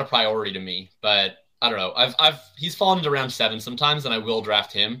he's definitely not a priority to me, but I don't know. He's fallen into round 7 sometimes, and I will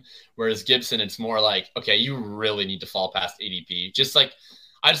draft him. Whereas Gibson, it's more like, okay, you really need to fall past ADP. Just like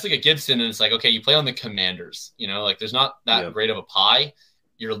I just look at Gibson, and it's like, okay, you play on the Commanders. Like there's not that great of a pie.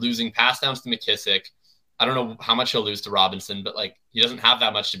 You're losing pass downs to McKissick. I don't know how much he'll lose to Robinson, but like he doesn't have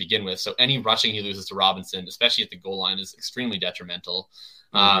that much to begin with. So any rushing he loses to Robinson, especially at the goal line, is extremely detrimental.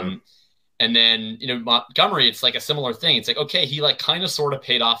 And then, Montgomery, it's like a similar thing. It's like, okay, he like kind of sort of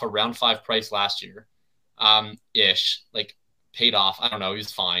paid off a round 5 price last year. Ish, like paid off. I don't know. He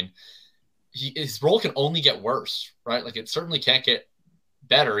was fine. His role can only get worse, right? Like it certainly can't get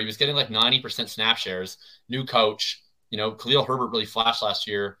better. He was getting like 90% snap shares. New coach, Khalil Herbert really flashed last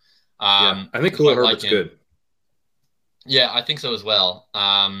year. I think Khalil Herbert's good. Yeah, I think so as well.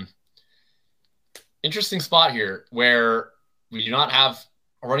 Interesting spot here where we do not have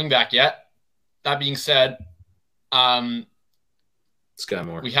a running back yet. That being said, Sky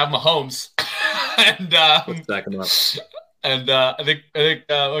Moore. We have Mahomes. And let's stack him up. And I think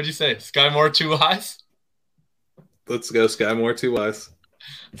what would you say? Sky Moore 2 eyes? Let's go, Sky Moore 2 eyes.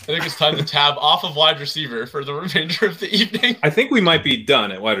 I think it's time to tab off of wide receiver for the remainder of the evening. I think we might be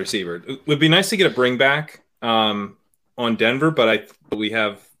done at wide receiver. It would be nice to get a bring back on Denver, but we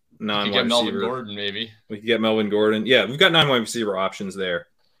have non-wide receiver. Melvin Gordon, maybe. We could get Melvin Gordon. Yeah, we've got non-wide receiver options there.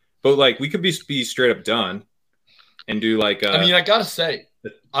 But like we could be straight up done and do like I mean, I gotta say,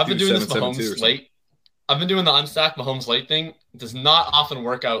 I've been doing this Mahomes late. I've been doing the unstacked Mahomes late thing. It does not often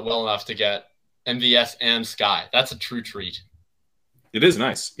work out well enough to get MVS and Sky. That's a true treat. It is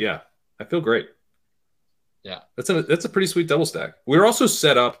nice. Yeah. I feel great. Yeah. That's a pretty sweet double stack. We're also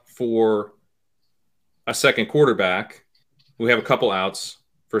set up for a second quarterback. We have a couple outs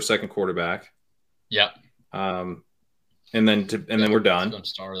for a second quarterback. Yeah. And then we're done. I'm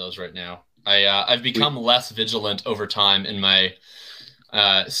star those right now. I've become less vigilant over time in my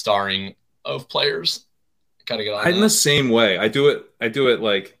starring of players. Gotta get on. I'm the same way. I do it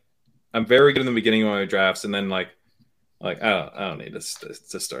like I'm very good in the beginning of my drafts, and then like I don't need to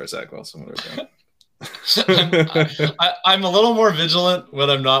start Zach Wilson. I'm a little more vigilant when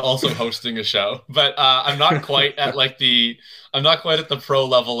I'm not also hosting a show, but I'm not quite at the pro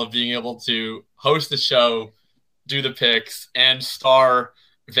level of being able to host a show, do the picks, and star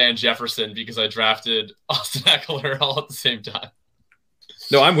Van Jefferson because I drafted Austin Eckler all at the same time.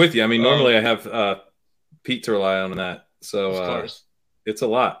 No, I'm with you. I mean, normally I have Pete to rely on that, so of course. It's a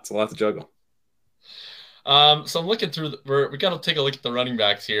lot. It's a lot to juggle. So I'm looking through. We got to take a look at the running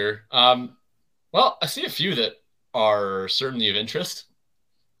backs here. Well, I see a few that are certainly of interest.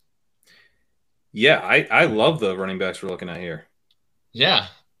 Yeah, I love the running backs we're looking at here. Yeah.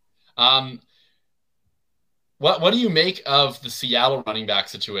 What do you make of the Seattle running back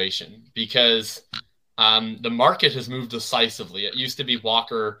situation? Because the market has moved decisively. It used to be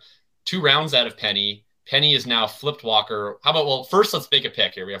Walker 2 rounds out of Penny. Penny is now flipped Walker. How about, well, first let's make a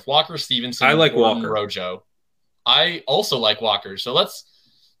pick here. We have Walker, Stevenson, I like Gordon, Walker. Rojo. I also like Walker. So let's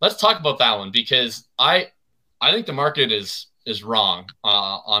talk about that one because I think the market is wrong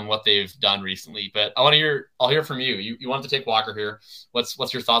on what they've done recently. But I'll hear from you. You want to take Walker here.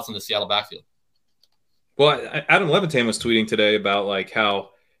 What's your thoughts on the Seattle backfield? Well, Adam Levitan was tweeting today about like how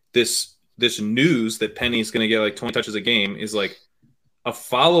this news that Penny's going to get like 20 touches a game is like a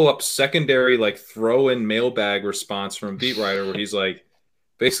follow-up secondary like throw-in mailbag response from a beat writer where he's like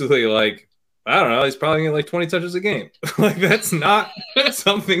basically like, I don't know, he's probably getting like 20 touches a game. Like that's not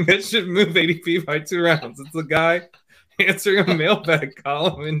something that should move ADP by 2 rounds. It's a guy answering a mailbag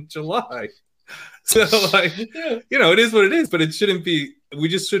column in July. So like, you know, it is what it is, but it shouldn't be, we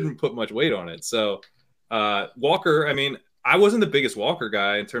just shouldn't put much weight on it. So Walker, I mean, I wasn't the biggest Walker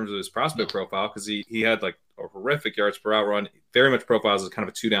guy in terms of his prospect profile because he had like a horrific yards per out run, very much profiles as kind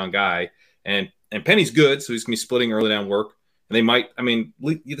of a 2-down guy. And Penny's good, so he's going to be splitting early down work. And they might, I mean,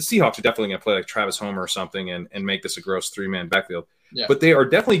 the Seahawks are definitely going to play like Travis Homer or something and make this a gross 3-man backfield. Yeah. But they are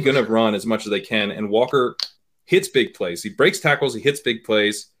definitely going to run as much as they can. And Walker hits big plays. He breaks tackles. He hits big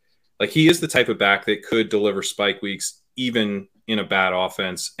plays. Like he is the type of back that could deliver spike weeks even in a bad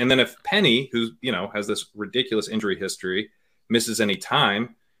offense. And then if Penny, who, you know, has this ridiculous injury history, misses any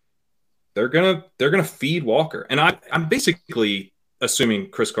time, they're gonna feed Walker. And I'm basically assuming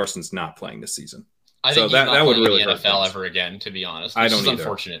Chris Carson's not playing this season. I think that would really hurt NFL ever again, to be honest. I don't either.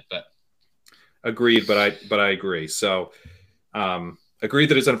 Unfortunate, but agreed. But I agree. So agreed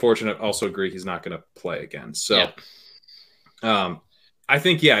that it's unfortunate. Also agree he's not going to play again. So I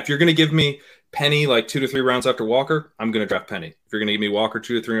think if you're going to give me Penny like 2 to 3 rounds after Walker, I'm going to draft Penny. If you're going to give me Walker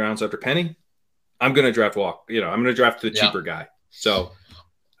 2 to 3 rounds after Penny, I'm going to draft Walker. You know, I'm going to draft the cheaper guy. So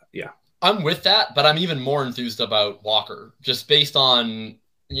I'm with that, but I'm even more enthused about Walker just based on,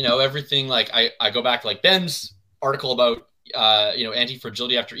 you know, everything. Like I go back to like Ben's article about,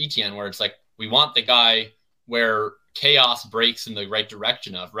 anti-fragility after ETN, where it's like, we want the guy where chaos breaks in the right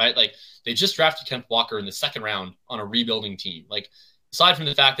direction of, right? Like they just drafted Kemp Walker in the 2nd round on a rebuilding team. Like aside from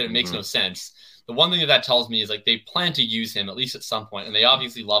the fact that it makes no sense, the one thing that tells me is like they plan to use him at least at some point, and they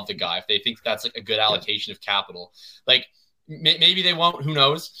obviously love the guy if they think that's like a good allocation of capital. Like maybe they won't, who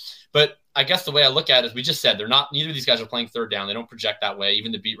knows? But I guess the way I look at it is we just said neither of these guys are playing 3rd down. They don't project that way.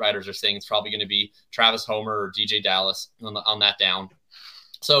 Even the beat writers are saying it's probably going to be Travis Homer or DJ Dallas on that down.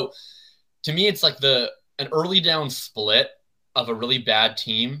 So to me, it's like an early down split of a really bad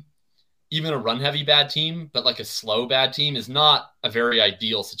team, even a run heavy bad team, but like a slow bad team is not a very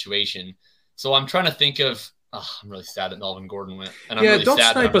ideal situation. So I'm trying to think of, I'm really sad that Melvin Gordon went. And I'm really don't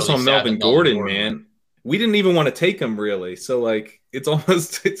sad snipe us on Melvin Gordon, man. we didn't even want to take him really. So like, it's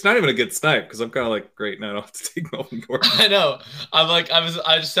not even a good snipe because I'm kind of like, great, now I don't have to take Melvin Gordon. I know.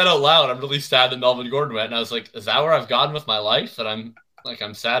 I just said out loud, I'm really sad that Melvin Gordon went, and I was like, is that where I've gotten with my life? That I'm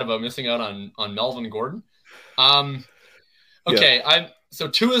sad about missing out on Melvin Gordon. Okay, Yeah. so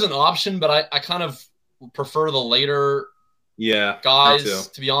 2 is an option, but I kind of prefer the later Yeah, guys,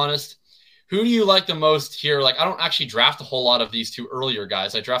 to be honest. Who do you like the most here? Like, I don't actually draft a whole lot of these 2 earlier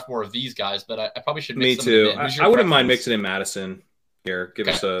guys. I draft more of these guys, but I probably should mix Me them too. in. I wouldn't mind mixing in Madison here. Give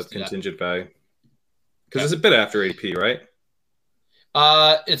us a contingent value. Because it's a bit after ADP, right?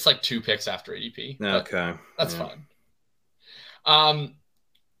 It's like 2 picks after ADP. Okay. That's fine.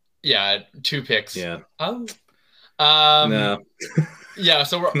 Yeah, 2 picks. Yeah. Oh. No. Yeah,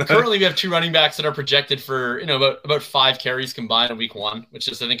 so currently we have 2 running backs that are projected for about 5 carries combined in week 1, which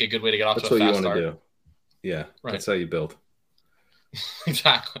is I think a good way to get off to a fast start. That's what you want to do. Yeah, right. That's how you build.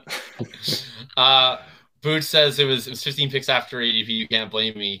 Exactly. Boots says it was 15 picks after ADP. You can't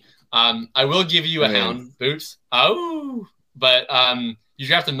blame me. I will give you a hound, Boots. Oh, but you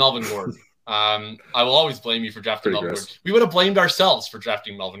drafted Melvin Gordon. I will always blame you for drafting Melvin Gordon. We would have blamed ourselves for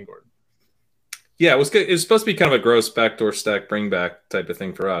drafting Melvin Gordon. Yeah, it was good. It was supposed to be kind of a gross backdoor stack bring back type of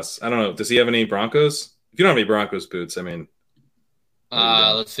thing for us. I don't know. Does he have any Broncos? If you don't have any Broncos, Boots, I mean,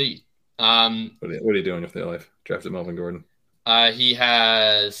 let's see. What are you doing with their life? Drafted Melvin Gordon. He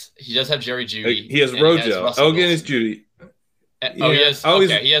does have Jerry Jeudy. He has Rojo. Again, it's Jeudy.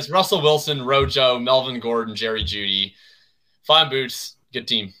 He has Russell Wilson, Rojo, Melvin Gordon, Jerry Jeudy. Fine, Boots. Good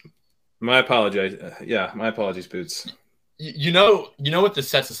team. My apologies. My apologies, Boots. You know what this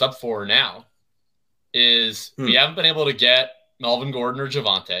sets us up for now is we haven't been able to get Melvin Gordon or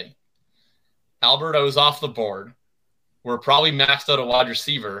Javonte. Alberto's off the board. We're probably maxed out a wide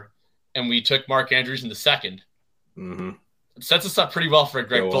receiver, and we took Mark Andrews in the second. Mm-hmm. It sets us up pretty well for a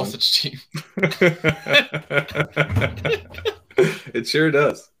Greg Dulcich team. It sure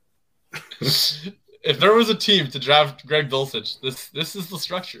does. If there was a team to draft Greg Dulcich, this is the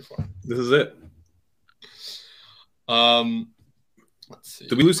structure for it. This is it. Let's see.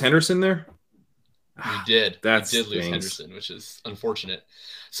 Did we lose Henderson there? We did. We did lose Henderson, which is unfortunate.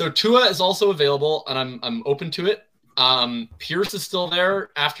 So Tua is also available, and I'm open to it. Pierce is still there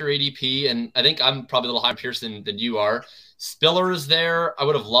after ADP, and I think I'm probably a little higher Pierce than you are. Spiller is there. I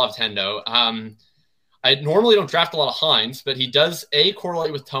would have loved Hendo. I normally don't draft a lot of Hines, but he does A,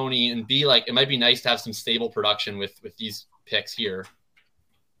 correlate with Tony, and B, like, it might be nice to have some stable production with these picks here.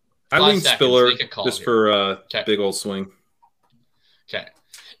 I lean Spiller just for a big old swing. Okay.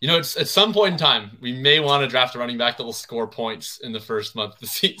 It's at some point in time, we may want to draft a running back that will score points in the first month of the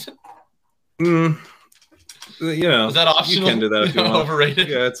season. Is that optional? You can do that if you want. Overrated?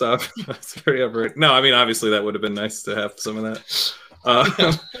 Yeah, it's very overrated. No, I mean, obviously that would have been nice to have some of that.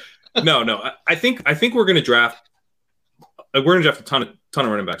 No. I think we're going to draft. We're going to draft a ton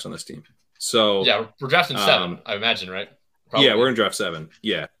of running backs on this team. So yeah, we're drafting 7, I imagine, right? Probably. Yeah, we're going to draft 7.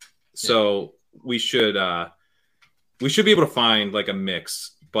 Yeah. So we should be able to find like a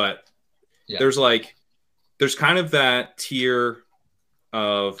mix, but there's kind of that tier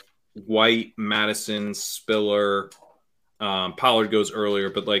of White, Madison, Spiller, Pollard goes earlier,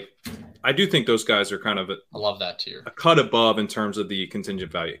 but like I do think those guys are kind of I love that tier. A cut above in terms of the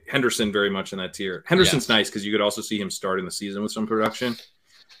contingent value. Henderson very much in that tier. Henderson's nice because you could also see him starting the season with some production.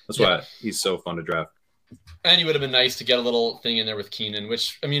 That's why he's so fun to draft. And he would have been nice to get a little thing in there with Keenan,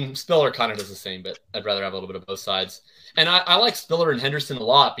 which, I mean, Spiller kind of does the same, but I'd rather have a little bit of both sides. And I like Spiller and Henderson a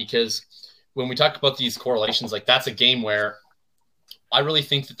lot because when we talk about these correlations, like that's a game where I really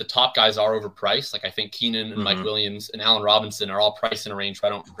think that the top guys are overpriced. Like I think Keenan and Mike Williams and Allen Robinson are all priced in a range where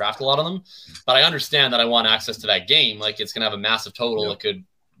I don't draft a lot of them. But I understand that I want access to that game. Like it's going to have a massive total. Yep.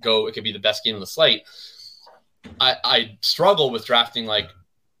 It could be the best game on the slate. I struggle with drafting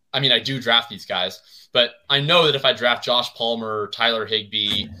I do draft these guys, but I know that if I draft Josh Palmer, Tyler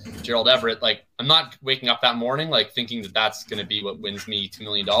Higbee, Gerald Everett, like I'm not waking up that morning like thinking that that's going to be what wins me $2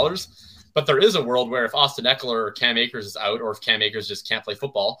 million. But there is a world where if Austin Eckler or Cam Akers is out, or if Cam Akers just can't play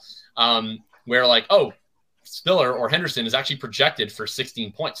football, where like, oh, Spiller or Henderson is actually projected for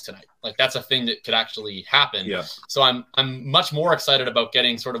 16 points tonight. Like that's a thing that could actually happen. Yeah. So I'm much more excited about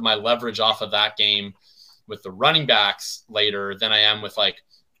getting sort of my leverage off of that game with the running backs later than I am with like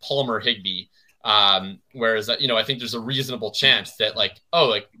Palmer, Higbee. Whereas, I think there's a reasonable chance that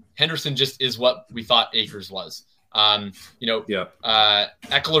Henderson just is what we thought Akers was.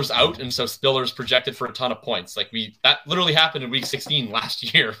 Eckler's out, and so Spiller's projected for a ton of points. That literally happened in week 16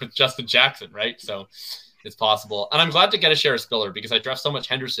 last year with Justin Jackson, right? So it's possible. And I'm glad to get a share of Spiller because I draft so much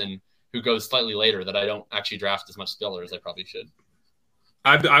Henderson who goes slightly later that I don't actually draft as much Spiller as I probably should.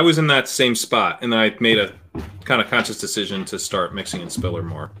 I was in that same spot, and I made a kind of conscious decision to start mixing in Spiller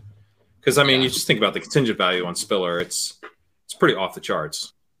more. Because I mean, Yeah, you just think about the contingent value on Spiller; it's pretty off the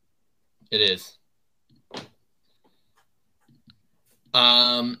charts. it is.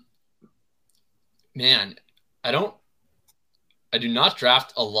 Um, man, I don't. I do not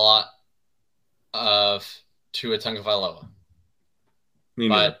draft a lot of Tua Tagovailoa, Me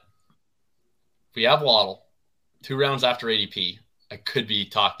neither. but if we have Waddle 2 rounds after ADP, I could be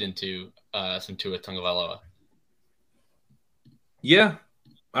talked into some Tua Tagovailoa. Yeah,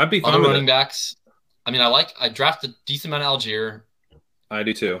 I'd be fine Other with running it. backs, I mean, I draft a decent amount of Algier. I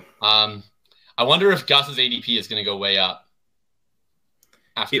do too. I wonder if Gus's ADP is going to go way up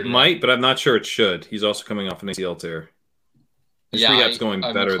after It today. might, but I'm not sure it should. He's also coming off an ACL tear. His Yeah, rehab's going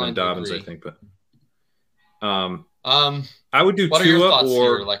I'm better than inclined to Dobbins, I agree. think. But Um, I would do what are your Tua thoughts here?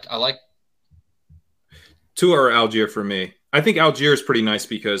 or Like, I like. Algier for me. I think Algier is pretty nice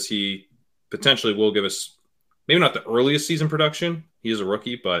because he potentially will give us maybe not the earliest season production. He is a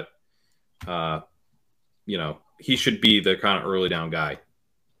rookie, but uh, he should be the kind of early down guy.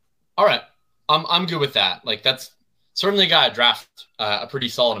 All right, I'm good with that. Like, that's certainly a guy I draft a pretty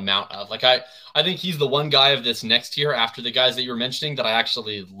solid amount of. Like, I think he's the one guy of this next year after the guys that you were mentioning that I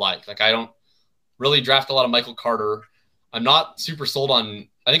actually like. Like, I don't really draft a lot of Michael Carter. I'm not super sold on.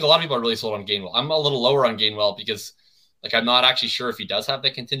 I think a lot of people are really sold on Gainwell. I'm a little lower on Gainwell because, like, I'm not actually sure if he does have the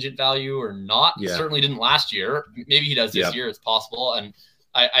contingent value or not. He Yeah. certainly didn't last year. Maybe he does this year. It's possible. And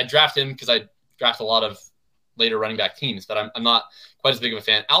I draft him because I draft a lot of later running back teams, but I'm not quite as big of a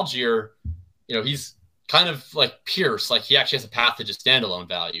fan. Algier, he's kind of like Pierce. Like, he actually has a path to just standalone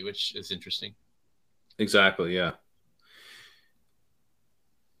value, which is interesting. Exactly. Yeah.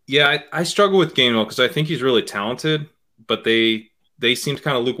 Yeah, I struggle with Gainwell because I think he's really talented, but they seemed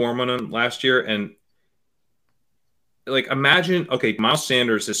kind of lukewarm on him last year. And like, imagine, okay, Miles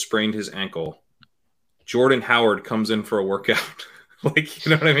Sanders has sprained his ankle. Jordan Howard comes in for a workout. Like, you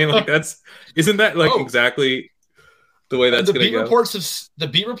know what I mean? Like, isn't that like exactly the way that's going to go? The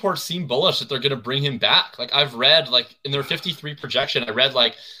beat reports seem bullish that they're going to bring him back. Like, I've read, like, in their 53 projection, I read,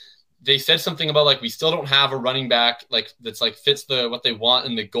 like, they said something about, like, we still don't have a running back, like, that's, like, fits what they want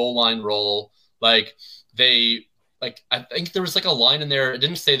in the goal line role. Like, I think there was, like, a line in there. It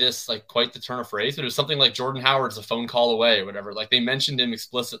didn't say this, like, quite the turn of phrase, but it was something like Jordan Howard's a phone call away or whatever. Like, they mentioned him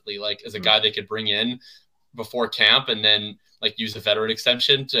explicitly, like, as a guy they could bring in before camp and then, like, use a veteran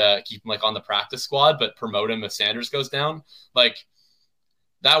extension to keep him, like, on the practice squad, but promote him if Sanders goes down. Like,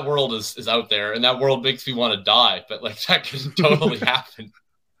 that world is out there, and that world makes me want to die, but, like, that can totally happen.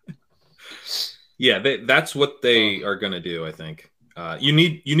 Yeah, that's what they are going to do, I think. You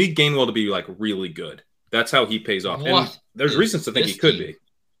need Gainwell to be, like, really good. That's how he pays off. And there's reasons to think he could be.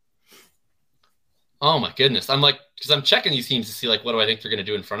 Oh, my goodness. I'm like, because I'm checking these teams to see, like, what do I think they're going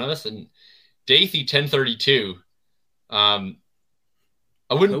to do in front of us, and Dathy 1032. I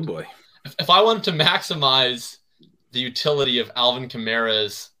wouldn't. Oh boy! If I wanted to maximize the utility of Alvin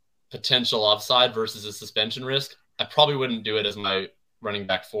Kamara's potential upside versus his suspension risk, I probably wouldn't do it as my running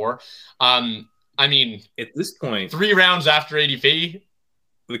back 4. I mean, at this point, 3 rounds after ADP,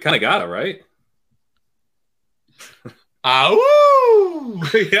 we kind of got it right. Woo!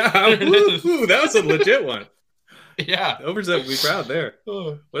 Yeah, woo, that was a legit one. Yeah, Overs up. We proud there.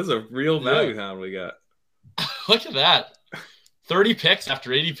 What's a real value hound we got? Look at that. 30 picks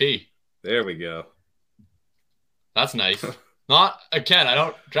after ADP. There we go. That's nice. Not again, I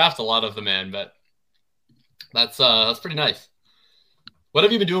don't draft a lot of the man, but that's pretty nice. What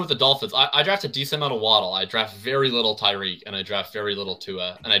have you been doing with the Dolphins? I draft a decent amount of Waddle. I draft very little Tyreek, and I draft very little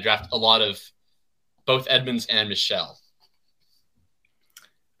Tua, and I draft a lot of both Edmonds and Michelle.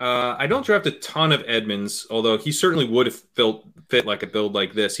 I don't draft a ton of Edmonds, although he certainly would have fit like a build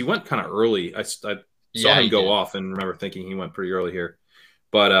like this. He went kind of early. I saw him go off and remember thinking he went pretty early here.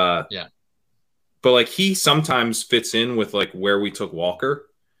 But but like he sometimes fits in with like where we took Walker,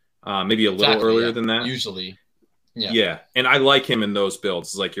 maybe a little earlier than that. Usually. Yeah. And I like him in those builds.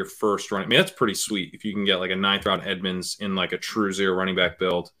 It's like your first run. I mean, that's pretty sweet if you can get like a 9th round Edmonds in like a true 0 running back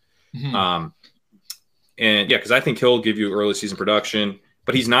build. Mm-hmm. And yeah, because I think he'll give you early season production,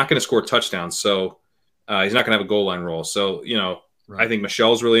 but he's not going to score touchdowns. So he's not going to have a goal line role. So, I think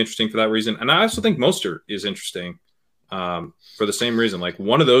Michelle's really interesting for that reason. And I also think Mostert is interesting for the same reason. Like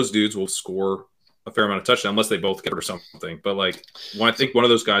one of those dudes will score a fair amount of touchdowns unless they both get it or something. But like I think one of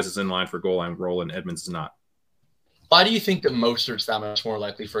those guys is in line for goal line role and Edmonds is not. Why do you think that Mostert's that much more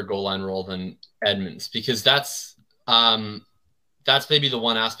likely for a goal line role than Edmonds? Because that's maybe the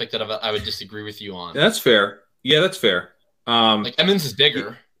one aspect that I would disagree with you on. That's fair. Yeah, that's fair. Like Edmonds is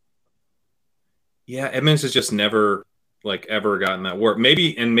bigger. Yeah, Edmonds has just never like ever gotten that work.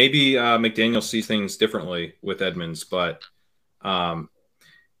 Maybe McDaniel sees things differently with Edmonds, but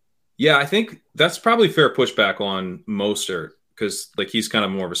yeah, I think that's probably fair pushback on Mostert because like he's kind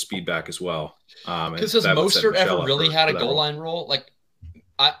of more of a speed back as well. Because has Mostert ever really had a goal line role? Like,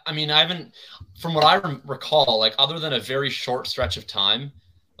 I mean, I haven't, from what I recall, like other than a very short stretch of time,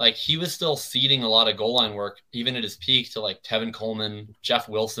 like he was still ceding a lot of goal line work, even at his peak, to like Tevin Coleman, Jeff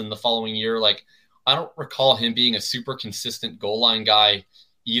Wilson the following year. Like, I don't recall him being a super consistent goal line guy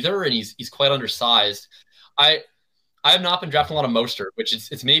either, and he's quite undersized. I have not been drafting a lot of Mostert, which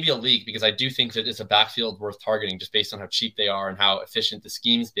it's maybe a leak because I do think that it's a backfield worth targeting just based on how cheap they are and how efficient the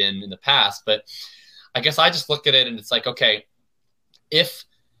scheme's been in the past. But I guess I just look at it and it's like, okay, if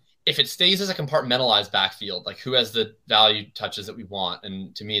it stays as a compartmentalized backfield, like who has the value touches that we want?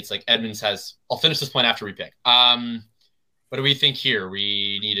 And to me, it's like Edmonds has. I'll finish this point after we pick. What do we think here?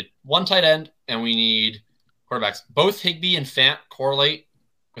 We need one tight end and we need quarterbacks. Both Higbee and Fant correlate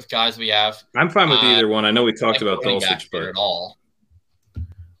with guys we have. I'm fine with either one. I know we talked about Dulcich, but at all.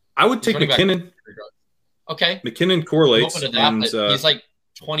 I would take McKinnon. Okay, McKinnon correlates. And, he's like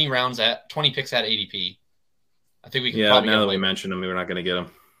 20 picks at ADP. I think we can. Yeah, now that we mentioned him, we're not going to get him.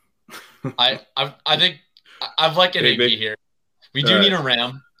 I think I've like an AP here. We do need a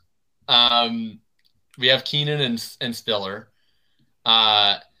Ram. We have Keenan and Spiller.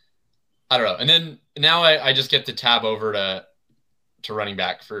 I don't know. And then now I just get to tab over to running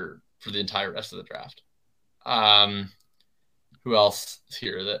back for the entire rest of the draft. Who else is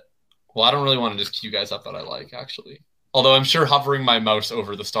here that? Well, I don't really want to just queue guys up that I like, actually. Although I'm sure hovering my mouse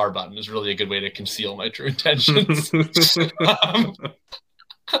over the star button is really a good way to conceal my true intentions.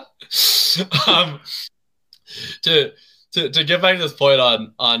 To get back to this point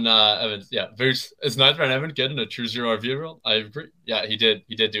on Evans, yeah, Boots is ninth round Evan good in a true zero RB role? I agree. Yeah, he did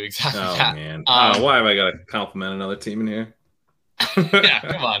do exactly that. Man. Why have I got to compliment another team in here? Yeah,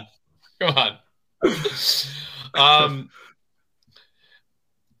 come on.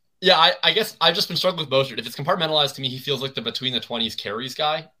 Yeah, I guess I've just been struggling with Mostert. If it's compartmentalized to me, he feels like the between the 20s carries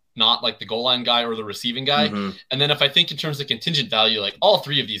guy, not like the goal line guy or the receiving guy. Mm-hmm. And then if I think in terms of contingent value, like all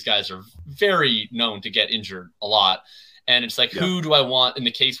three of these guys are very known to get injured a lot. And it's like, who do I want in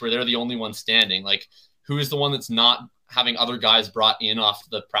the case where they're the only one standing? Like, who is the one that's not having other guys brought in off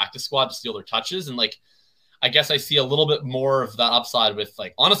the practice squad to steal their touches? And like, I guess I see a little bit more of that upside with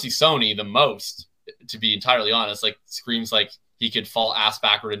like, honestly, Sony the most, to be entirely honest, like screams like he could fall ass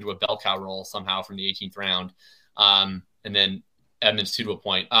backward into a bell cow role somehow from the 18th round. And then Edmonds too to a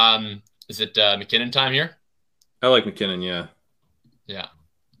point. Is it McKinnon time here? I like McKinnon, yeah. Yeah.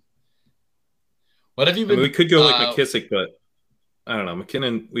 What have you been? I mean, we could go like McKissick, but I don't know.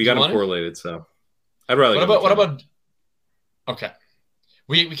 McKinnon, we got him correlated, so I'd rather. What about? Okay,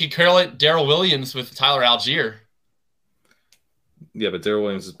 we could correlate Darrell Williams with Tyler Algier. Yeah, but Darrell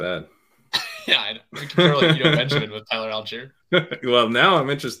Williams is bad. Yeah, I know. We could correlate Ito Benjamin with Tyler Algier. Well, now I'm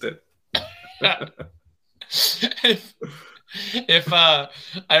interested. If I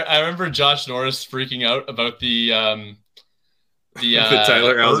remember Josh Norris freaking out about the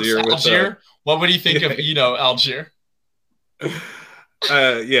Tyler Algier. What would he think of Algier?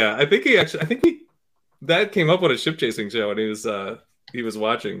 Yeah, I think that came up on a ship chasing show and he was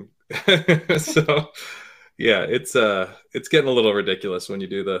watching. So yeah, it's getting a little ridiculous when you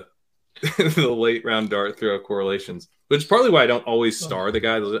do the the late round dart through correlations, which is partly why I don't always star the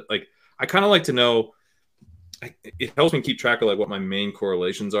guy. Like I kind of like to know. It helps me keep track of like what my main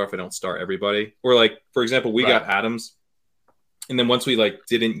correlations are if I don't star everybody. Or like, for example, we got Adams, and then once we like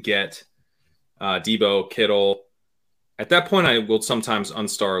didn't get Debo, Kittle, at that point I will sometimes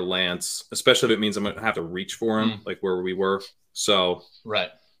unstar Lance, especially if it means I'm gonna have to reach for him, like where we were. So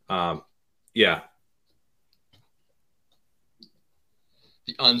yeah.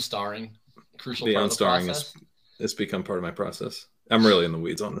 The unstarring, crucial. The part unstarring of the process. It's become part of my process. I'm really in the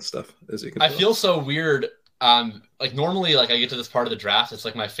weeds on this stuff, as you can tell. I feel so weird. Like normally, like I get to this part of the draft, it's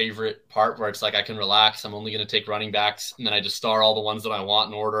like my favorite part where it's like I can relax. I'm only going to take running backs, and then I just star all the ones that I want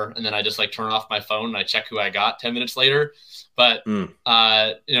in order, and then I just like turn off my phone and I check who I got 10 minutes later. But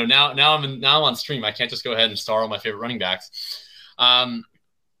now I'm on stream. I can't just go ahead and star all my favorite running backs.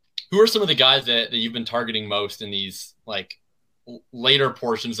 Who are some of the guys that you've been targeting most in these like later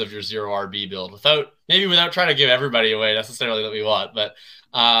portions of your zero RB build without trying to give everybody away necessarily that we want, but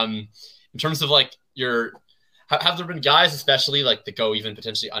in terms of like have there been guys especially like that go even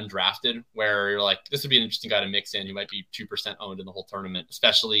potentially undrafted where you're like, this would be an interesting guy to mix in who might be 2% owned in the whole tournament,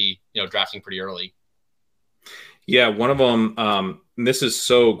 especially, drafting pretty early? Yeah. One of them, this is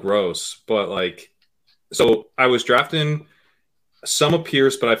so gross, but like, so I was drafting some of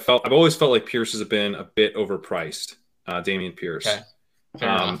Pierce, but I've always felt like Pierce has been a bit overpriced. Damian Pierce. Okay. Fair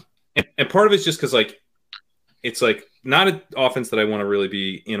enough. And part of it's just because like it's like not an offense that I want to really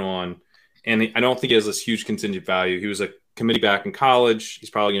be in on, and I don't think he has this huge contingent value. He was a committee back in college. He's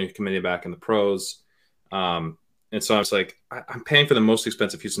probably going to be committee back in the pros. And so I was like, I'm paying for the most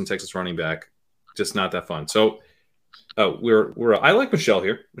expensive Houston Texans running back. Just not that fun. So I like Michelle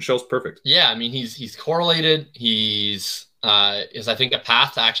here. Michelle's perfect. Yeah, I mean he's correlated. He's is I think a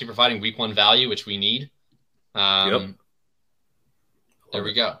path to actually providing week 1 value, which we need. Yep. There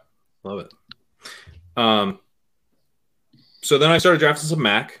we go. Love it. So then I started drafting some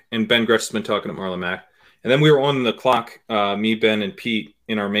Mac, and Ben Gretsch has been talking to Marlon Mack. And then we were on the clock, me, Ben, and Pete,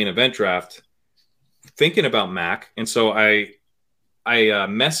 in our main event draft, thinking about Mac. And so I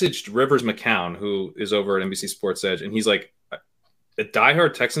messaged Rivers McCown, who is over at NBC Sports Edge, and he's like a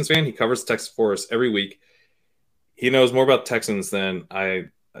diehard Texans fan. He covers the Texans for us every week. He knows more about Texans than I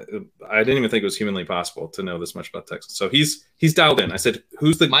didn't even think it was humanly possible to know this much about Texans. So he's dialed in. I said,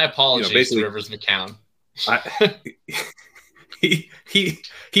 "Who's the?" My apologies to Rivers McCown.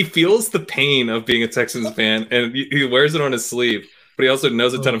 He feels the pain of being a Texans fan, and he wears it on his sleeve. But he also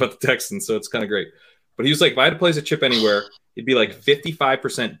knows a ton about the Texans, so it's kind of great. But he was like, if I had to place a chip anywhere, it'd be like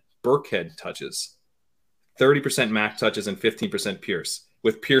 55% Burkhead touches, 30% Mac touches, and 15% Pierce,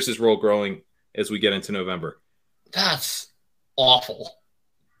 with Pierce's role growing as we get into November. That's awful.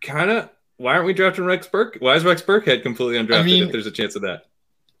 Kind of. Why aren't we drafting Rex Burke? Why is Rex Burkhead completely undrafted if there's a chance of that?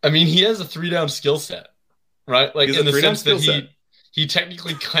 I mean, he has a 3-down skill set, right? Like in the sense that he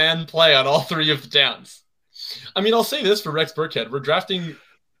technically can play on all 3 of the downs. I mean, I'll say this for Rex Burkhead. We're drafting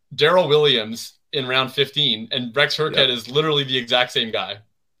Darrell Williams in round 15, and Rex Burkhead is literally the exact same guy.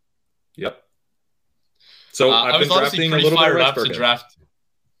 Yep. So I've been drafting a little bit of Rex Burkhead. To draft.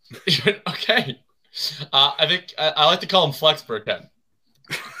 Okay. I think I like to call him Flex Burkhead.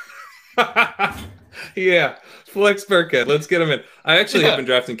 Yeah, Flex Burkhead. Let's get him in. I actually have been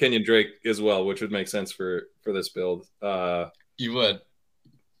drafting Kenyon Drake as well, which would make sense for this build. You would.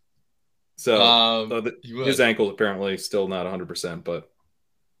 So his ankle's apparently still not 100%, but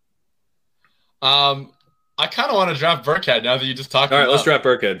I kind of want to draft Burkhead now that you just talked. All right, let's draft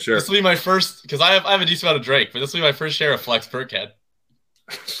Burkhead. Sure. This will be my first, because I have a decent amount of Drake, but this will be my first share of Flex Burkhead.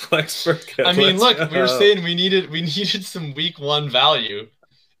 Flex Burkhead. I mean, look, we were saying we needed some week 1 value.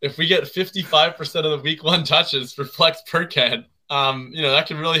 If we get 55% of the week 1 touches for Flex Burkhead, that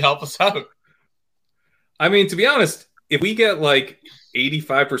could really help us out. I mean, to be honest, if we get like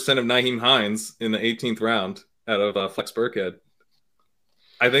 85% of Nyheim Hines in the 18th round out of Flex Burkhead,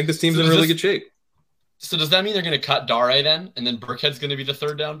 I think this team's in really good shape. So does that mean they're going to cut Dare then, and then Burkhead's going to be the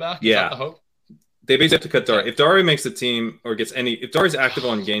 3rd down back? Is that the hope? They basically have to cut Dare. If Dare makes the team or gets if Dare's active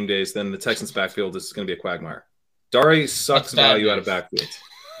on game days, then the Texans backfield is going to be a quagmire. Dare sucks value out of backfield.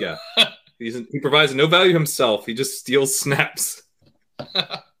 Yeah. He provides no value himself. He just steals snaps.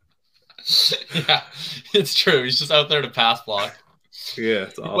 Yeah, it's true. He's just out there to pass block. Yeah,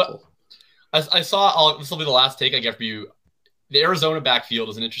 it's awful. I saw, this will be the last take I get for you. The Arizona backfield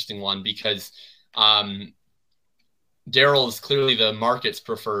is an interesting one because Darrell is clearly the market's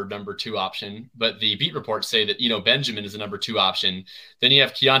preferred number 2 option, but the beat reports say that, Benjamin is a number 2 option. Then you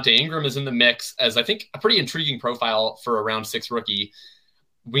have Keontae Ingram is in the mix as, I think, a pretty intriguing profile for a round 6 rookie.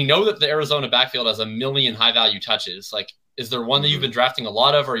 We know that the Arizona backfield has a million high-value touches. Like, is there one that you've been drafting a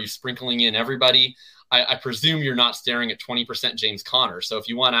lot of, or are you sprinkling in everybody? I presume you're not staring at 20% James Conner. So if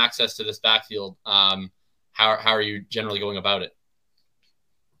you want access to this backfield, how are you generally going about it?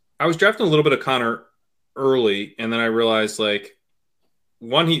 I was drafting a little bit of Conner early, and then I realized, like,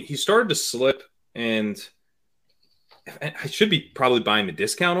 one, he started to slip, and I should be probably buying the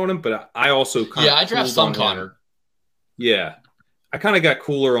discount on him, but I also I draft some Conner. Yeah. I kind of got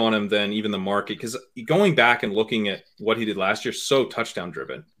cooler on him than even the market, because going back and looking at what he did last year, so touchdown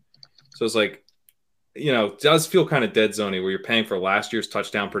driven. So it's like, it does feel kind of dead zoney where you're paying for last year's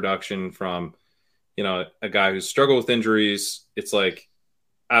touchdown production from, a guy who's struggled with injuries. It's like,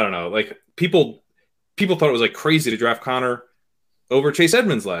 I don't know, like people thought it was like crazy to draft Conner over Chase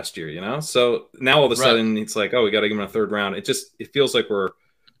Edmonds last year, So now all of a sudden it's like, oh, we got to give him a 3rd round. It feels like we're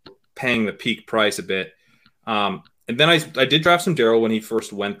paying the peak price a bit. And then I did draft some Darrell when he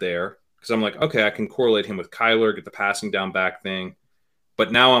first went there, because I'm like, okay, I can correlate him with Kyler, get the passing down back thing.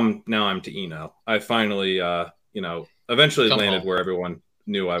 But now I'm to Eno. I finally, eventually landed where everyone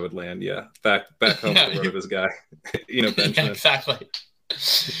knew I would land. Yeah, back home to the road of his guy, Benjamin. Yeah, exactly.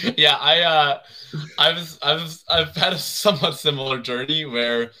 Yeah, I've had a somewhat similar journey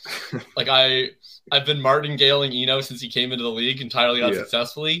where, like, I've been martingale-ing Eno since he came into the league entirely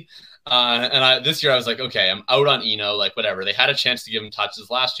unsuccessfully. This year I was like, okay, I'm out on Eno, like whatever. They had a chance to give him touches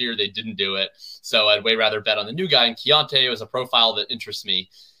last year. They didn't do it. So I'd way rather bet on the new guy. And Keontae was a profile that interests me.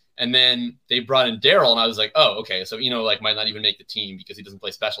 And then they brought in Daryl, and I was like, oh, okay. So Eno like might not even make the team because he doesn't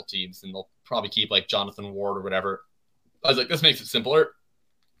play special teams, and they'll probably keep like Jonathan Ward or whatever. I was like, this makes it simpler.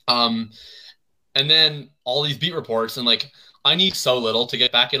 And then all these beat reports, and like I need so little to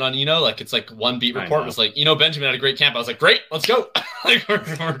get back in on Eno. Like it's like one beat report was like Eno Benjamin had a great camp. I was like, great, let's go. Like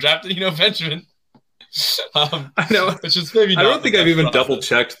we're drafting Eno Benjamin. I know. Which is maybe I don't think I've even double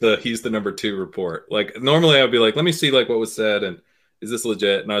checked he's the number 2 report. Like normally I'd be like, let me see like what was said and is this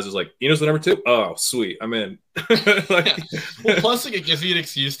legit? And I was just like, Eno's the number 2? Oh, sweet, I'm in. Like, well, plus like it gives me an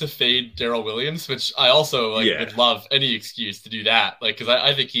excuse to fade Daryl Williams, which I also would love any excuse to do that. Like because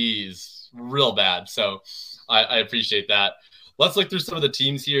I think he's real bad. So I appreciate that. Let's look through some of the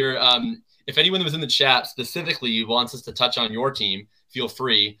teams here. If anyone that was in the chat specifically wants us to touch on your team, feel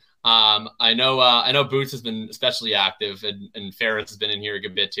free. I know Boots has been especially active, and Ferris has been in here a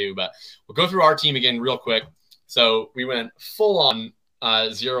good bit too. But we'll go through our team again real quick. So we went full on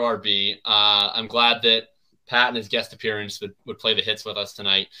zero RB. I'm glad that Pat and his guest appearance would play the hits with us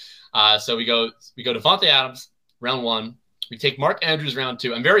tonight. So we go Devontae Adams round 1. We take Mark Andrews round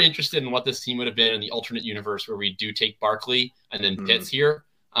 2. I'm very interested in what this team would have been in the alternate universe where we do take Barkley and then Pitts here.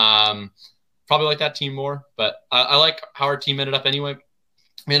 Probably like that team more, but I like how our team ended up anyway.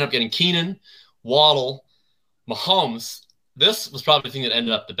 We ended up getting Keenan, Waddle, Mahomes. This was probably the thing that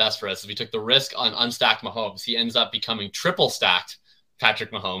ended up the best for us. Is we took the risk on unstacked Mahomes. He ends up becoming triple stacked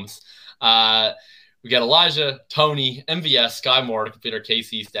Patrick Mahomes. We got Elijah, Tony, MVS, Sky Moore to complete our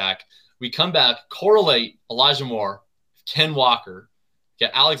KC stack. We come back, correlate Elijah Moore, Ken Walker,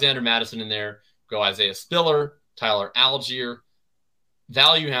 get Alexander Madison in there, go Isaiah Spiller, Tyler Algier,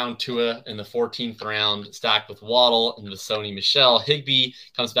 value hound Tua in the 14th round, stacked with Waddle and the Sony Michelle. Higbee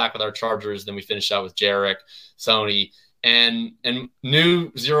comes back with our Chargers. Then we finish out with Jarek, Sony, and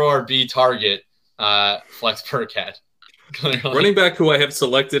new zero RB target, Flex Burkhead. Running back who I have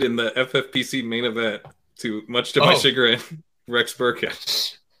selected in the FFPC main event, much to my chagrin, Rex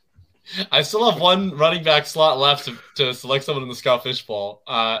Burkhead. I still have one running back slot left to select someone in the Scott Fishbowl.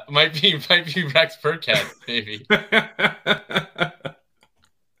 Might be Rex Burkhead, maybe.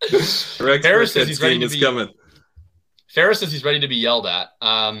 Ferris says he's ready to be coming. Ferris says he's ready to be yelled at.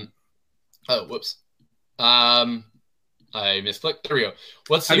 Whoops. I misclicked. There we go.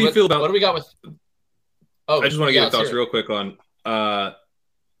 Let's see. How do you feel about? What do we got with? I just want to get your thoughts real quick on.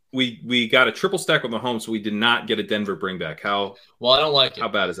 We got a triple stack with Mahomes, so we did not get a Denver bring back. Well, I don't like it. How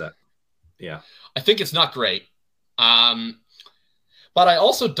bad is that? Yeah, I think it's not great. But I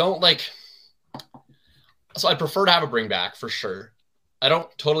also don't like. So I prefer to have a bring back for sure. I don't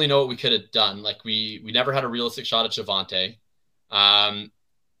totally know what we could have done. Like we never had a realistic shot at Javonte.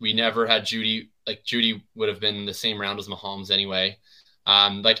 We never had Judy. Like Judy would have been the same round as Mahomes anyway.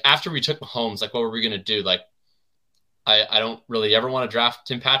 Like after we took Mahomes, like what were we gonna do? Like I don't really ever want to draft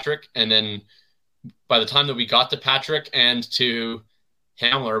Tim Patrick. And then by the time that we got to Patrick and to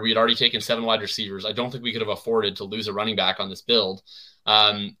Hamler, we had already taken 7 wide receivers. I don't think we could have afforded to lose a running back on this build.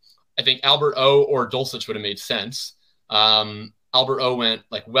 I think Albert O or Dulcich would have made sense. Albert O went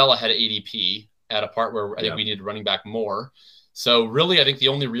like well ahead of ADP at a part where I think we needed running back more. So really, I think the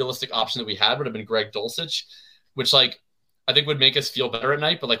only realistic option that we had would have been Greg Dulcich, which like I think would make us feel better at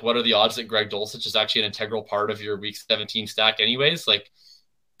night. But like, what are the odds that Greg Dulcich is actually an integral part of your week 17 stack anyways? Like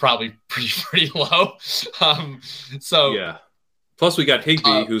probably pretty low. So yeah. Plus we got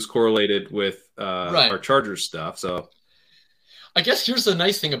Higbee who's correlated with our Chargers stuff. So I guess here's the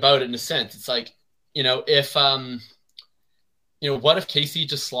nice thing about it in a sense. It's like, if what if KC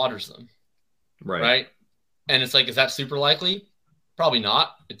just slaughters them? Right. And it's like, is that super likely? Probably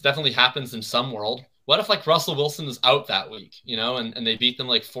not. It definitely happens in some world. What if like Russell Wilson is out that week, and they beat them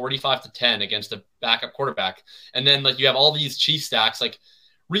like 45-10 against a backup quarterback. And then like you have all these Chiefs stacks, like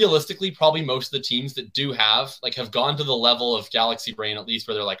realistically, probably most of the teams that do have gone to the level of Galaxy Brain, at least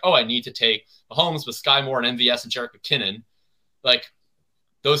where they're like, oh, I need to take Mahomes with Sky Moore and MVS and Jerick McKinnon. Like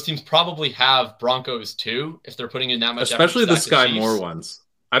those teams probably have Broncos too, if they're putting in that much effort. Especially the Sky Moore ones.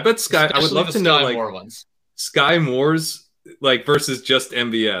 I bet I would love to know like Sky Moore's like versus just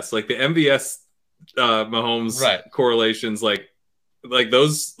MVS. Like the MVS Mahomes correlations, like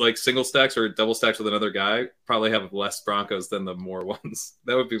those like single stacks or double stacks with another guy probably have less Broncos than the Moore ones.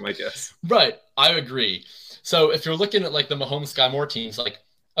 That would be my guess. Right. I agree. So if you're looking at like the Mahomes Sky Moore teams, like,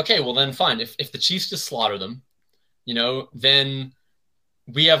 okay, well then fine. If the Chiefs just slaughter them, then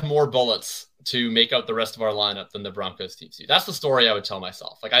we have more bullets to make out the rest of our lineup than the Broncos teams do. That's the story I would tell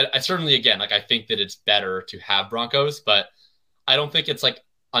myself. Like I certainly, again, like I think that it's better to have Broncos, but I don't think it's like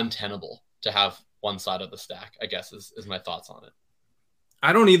untenable to have one side of the stack, I guess is my thoughts on it.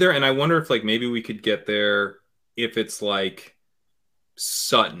 I don't either. And I wonder if like maybe we could get there if it's like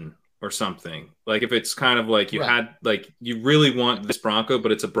Sutton or something. Like if it's kind of like you had like you really want this Bronco,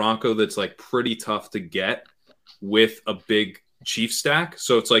 but it's a Bronco that's like pretty tough to get with a big Chief stack.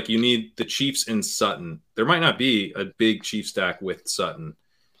 So it's like you need the Chiefs in Sutton. There might not be a big Chief stack with Sutton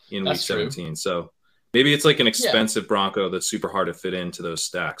in week 17. True. So maybe it's like an expensive Bronco that's super hard to fit into those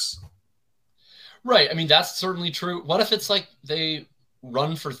stacks. Right. I mean, that's certainly true. What if it's like they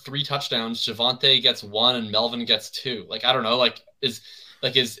run for 3 touchdowns, Javonte gets 1 and Melvin gets 2? Like, I don't know. Like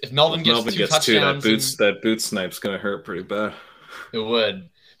if Melvin gets 2 touchdowns, that boot snipe's gonna hurt pretty bad. It would.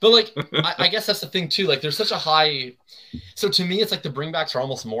 But like I guess that's the thing too. Like there's such a high. So to me, it's like the bringbacks are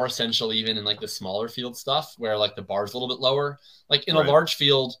almost more essential even in like the smaller field stuff where like the bar's a little bit lower. Like in a large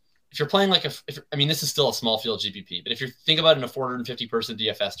field, if you're playing like I mean, this is still a small field GPP, but if you think about it in a 450 person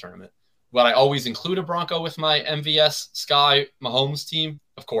DFS tournament, would I always include a Bronco with my MVS Sky Mahomes team?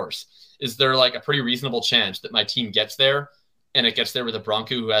 Of course. Is there like a pretty reasonable chance that my team gets there and it gets there with a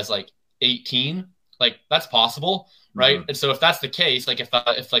Bronco who has like 18? Like that's possible, right? Mm-hmm. And so if that's the case, like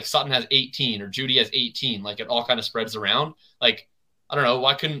if like Sutton has 18 or Judy has 18, like it all kind of spreads around. Like I don't know,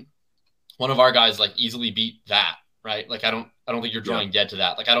 why couldn't one of our guys like easily beat that, right? Like I don't think you're drawing dead to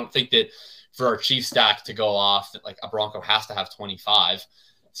that. Like I don't think that for our Chief stack to go off that like a Bronco has to have 25.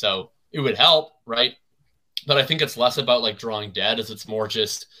 So it would help, right? But I think it's less about like drawing dead as it's more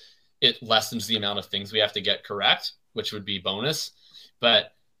just it lessens the amount of things we have to get correct, which would be bonus.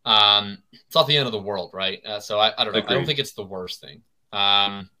 But it's not the end of the world, right? So I don't know. Agreed. I don't think it's the worst thing.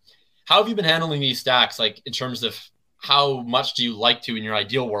 How have you been handling these stacks? Like in terms of how much do you like to in your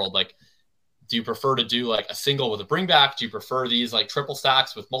ideal world? Like, do you prefer to do like a single with a bringback? Do you prefer these like triple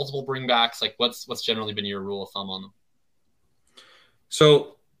stacks with multiple bringbacks? Like what's generally been your rule of thumb on them?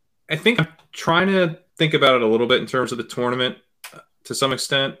 So I think I'm trying to think about it a little bit in terms of the tournament to some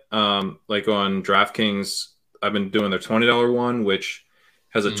extent. Like on DraftKings, I've been doing their $20 one, which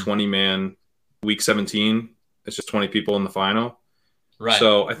has a 20-man week 17. It's just 20 people in the final. Right.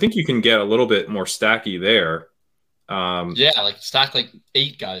 So I think you can get a little bit more stacky there. Like stack like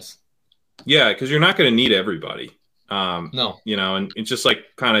 8 guys. Yeah, because you're not going to need everybody. No. You know, and it's just like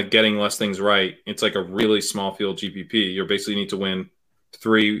kind of getting less things right. It's like a really small field GPP. You basically need to win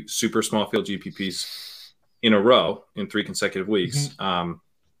 3 super small field GPPs in a row in 3 consecutive weeks. Mm-hmm.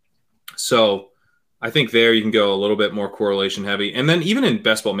 So I think there you can go a little bit more correlation heavy. And then even in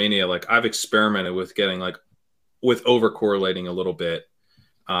Best Ball Mania, like I've experimented with getting like with over correlating a little bit.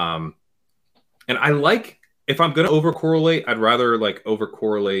 And I like, if I'm going to over correlate, I'd rather like over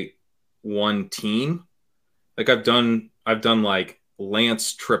correlate one team. Like I've done like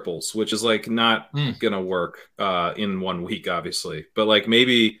Lance triples, which is like not going to work in 1 week, obviously. But like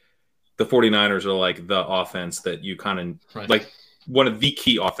maybe the 49ers are like the offense that you kind of like one of the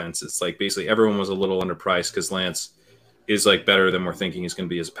key offenses. Like basically everyone was a little underpriced because Lance is like better than we're thinking he's going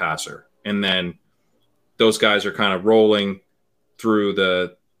to be as a passer. And then those guys are kind of rolling through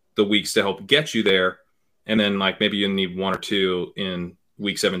the weeks to help get you there. And then like maybe you need 1 or 2 in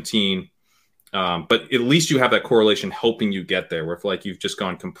week 17. But at least you have that correlation helping you get there, where if like you've just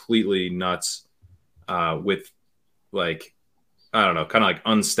gone completely nuts with like, I don't know, kind of like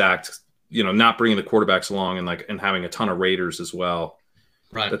unstacked, you know, not bringing the quarterbacks along and having a ton of Raiders as well.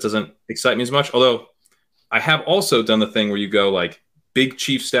 Right. That doesn't excite me as much. Although I have also done the thing where you go like big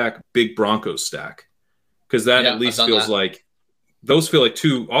Chief stack, big Broncos stack. Because that at least feels like those feel like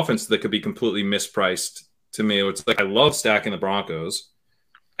 2 offenses that could be completely mispriced to me. It's like I love stacking the Broncos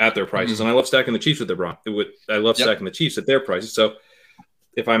at their prices, and I love stacking the Chiefs with their Broncos. I love stacking the Chiefs at their prices. So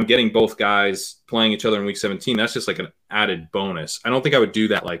if I'm getting both guys playing each other in week 17, that's just like an added bonus. I don't think I would do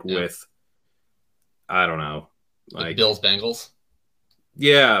that like with, I don't know, like Bills Bengals.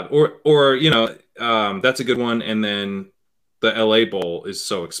 Yeah, or you know, that's a good one. And then the LA Bowl is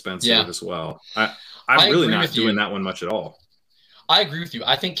so expensive as well. I'm really not doing that one much at all. I agree with you.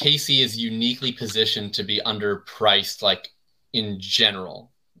 I think KC is uniquely positioned to be underpriced, like in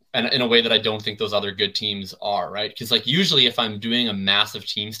general, and in a way that I don't think those other good teams are, right? Because like usually if I'm doing a massive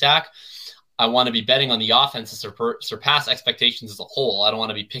team stack, I want to be betting on the offense to surpass expectations as a whole. I don't want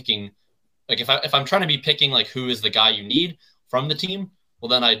to be picking, like if I'm trying to be picking like who is the guy you need from the team, well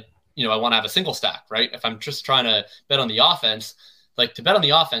then I want to have a single stack, right? If I'm just trying to bet on the offense, like to bet on the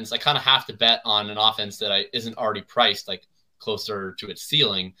offense, I kind of have to bet on an offense that isn't already priced like closer to its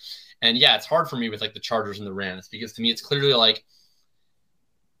ceiling. And yeah, it's hard for me with like the Chargers and the Rams, because to me it's clearly like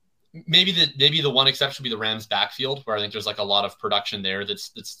maybe the one exception would be the Rams backfield, where I think there's like a lot of production there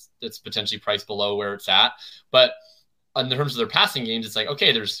that's potentially priced below where it's at. But in terms of their passing games, it's like,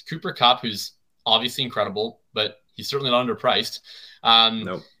 okay, there's Cooper Kupp, who's obviously incredible, but he's certainly not underpriced.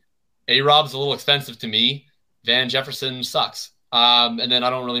 Nope. A-Rob's a little expensive to me. Van Jefferson sucks. And then I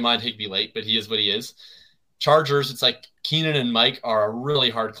don't really mind Higbee late, but he is what he is. Chargers, it's like Keenan and Mike are a really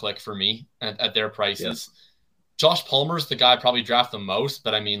hard click for me at their prices. Yeah. Josh Palmer's the guy I probably draft the most,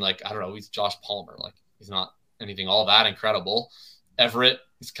 but I mean, like, I don't know, he's Josh Palmer. Like, he's not anything all that incredible. Everett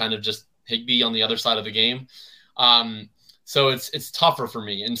is kind of just Higbee on the other side of the game. So it's tougher for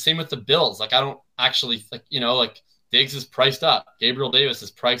me. And same with the Bills. Like, I don't actually, like, you know, like, Diggs is priced up. Gabriel Davis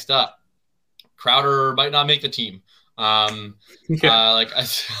is priced up. Crowder might not make the team. Crowder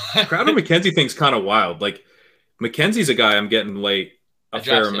McKenzie thing's kind of wild. Like, McKenzie's a guy I'm getting late a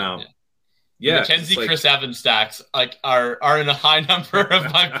fair amount. Yeah, McKenzie, like, Chris Evans stacks like are in a high number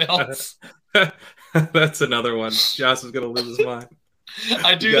of my Bills. That's another one. Josh is gonna lose his mind.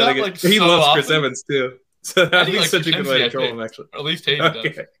 I do that like he so loves often. Chris Evans too. So that'd be like such a good way to McKenzie, troll him, actually. Or at least Hayden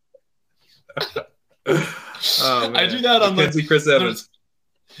does. Oh, I do that on McKenzie, Chris Evans.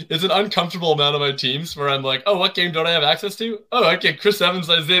 It's an uncomfortable amount of my teams where I'm like, oh, what game don't I have access to? Oh, okay, Chris Evans,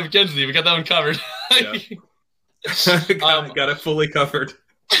 Isaiah McKenzie. We got that one covered. Got it fully covered.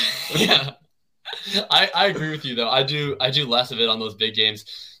 Yeah. I agree with you though. I do less of it on those big games.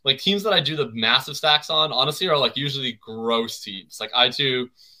 Like, teams that I do the massive stacks on, honestly, are like usually gross teams. Like,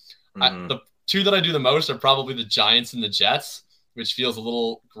 the two that I do the most are probably the Giants and the Jets, which feels a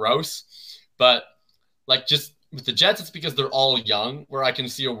little gross. But like, just with the Jets, it's because they're all young, where I can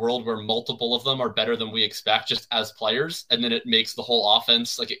see a world where multiple of them are better than we expect just as players. And then it makes the whole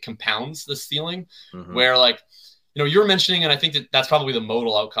offense, like, it compounds the ceiling where, like, you know, you're mentioning, and I think that's probably the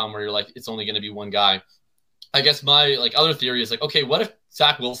modal outcome where you're like, it's only going to be one guy. I guess my like other theory is like, okay, what if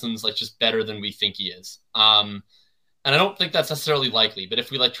Zach Wilson's like just better than we think he is? And I don't think that's necessarily likely, but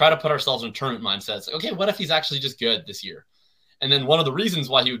if we like try to put ourselves in a tournament mindset, it's like, okay, what if he's actually just good this year? And then one of the reasons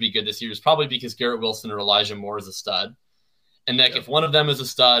why he would be good this year is probably because Garrett Wilson or Elijah Moore is a stud. And like, if one of them is a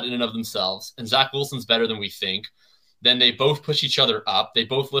stud in and of themselves and Zach Wilson's better than we think, then they both push each other up. They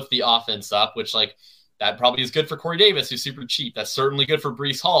both lift the offense up, which like, that probably is good for Corey Davis, who's super cheap. That's certainly good for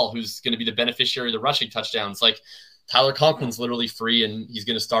Breece Hall, who's going to be the beneficiary of the rushing touchdowns. Like, Tyler Conklin's literally free, and he's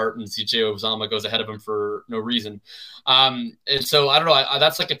going to start, and CJ Uzomah goes ahead of him for no reason. And so, I don't know.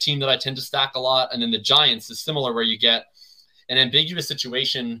 That's like a team that I tend to stack a lot. And then the Giants is similar, where you get an ambiguous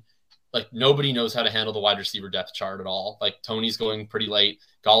situation. Like, nobody knows how to handle the wide receiver depth chart at all. Like, Tony's going pretty late.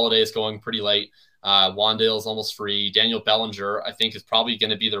 Galladay is going pretty late. Wandale's almost free. Daniel Bellinger, I think, is probably going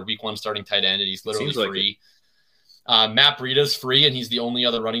to be their week one starting tight end, and he's literally free. Matt Breida's free, and he's the only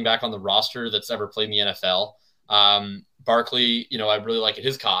other running back on the roster that's ever played in the NFL. Barkley, you know, I really like at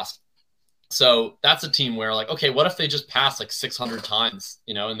his cost. So that's a team where, like, okay, what if they just pass like 600 times,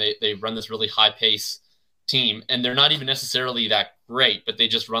 you know, and they run this really high pace team, and they're not even necessarily that great, but they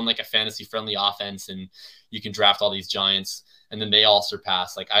just run like a fantasy friendly offense, and you can draft all these giants. And then they all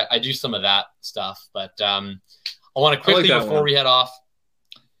surpass. Like, I do some of that stuff, but I want to quickly before we head off.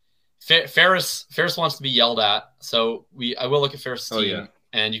 Ferris wants to be yelled at, so I will look at Ferris' team,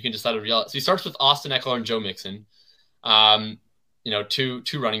 and you can decide to yell at. So he starts with Austin Eckler and Joe Mixon. You know, two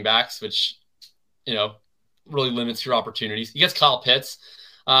running backs, which, you know, really limits your opportunities. He gets Kyle Pitts.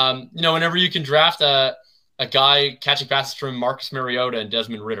 You know, whenever you can draft a guy catching passes from Marcus Mariota and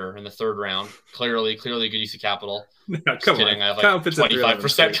Desmond Ritter in the third round, clearly a good use of capital. No, come kidding. on. I have like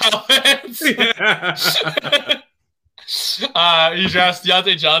 25% Kyle Pitts. He drafts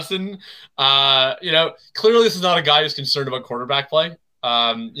Deontay Johnson. You know, clearly this is not a guy who's concerned about quarterback play.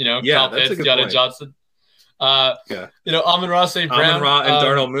 You know, Kyle Pitts, Deontay Johnson. You know, Amon-Ra St. Brown. Amon-Ra and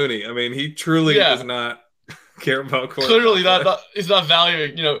Darnell Mooney. I mean, he truly does not care about quarterback. Clearly he's not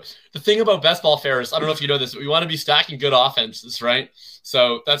valuing, you know, the thing about best ball, Ferris, I don't know if you know this, but we want to be stacking good offenses, right?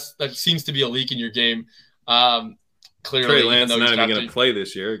 So that seems to be a leak in your game. Clearly, Trey Lance not even going to play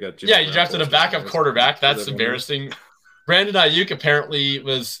this year. You drafted a backup quarterback. That's embarrassing. Brandon Ayuk apparently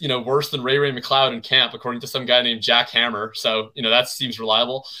was, you know, worse than Ray McLeod in camp, according to some guy named Jack Hammer. So, you know, that seems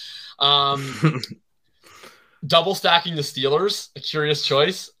reliable. Double stacking the Steelers, a curious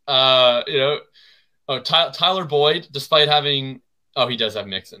choice. You know, Tyler Boyd, despite having he does have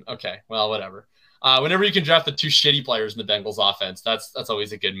Mixon. Okay, well, whatever. Whenever you can draft the two shitty players in the Bengals offense, that's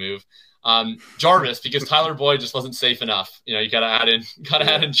always a good move. Jarvis, because Tyler Boyd just wasn't safe enough. You know, you gotta add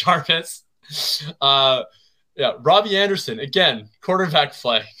in Jarvis. Robbie Anderson, again, quarterback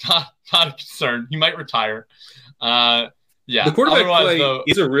play. Not a concern. He might retire. The quarterback play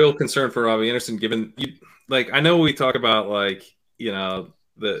is a real concern for Robbie Anderson, given I know we talk about, like, you know,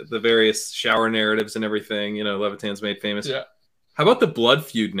 the various shower narratives and everything, you know, Levitan's made famous. Yeah. How about the blood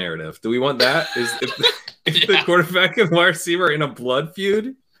feud narrative? Do we want that? Is if the quarterback and wide receiver are in a blood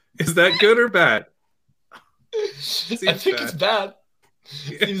feud, is that good or bad? I think it's bad.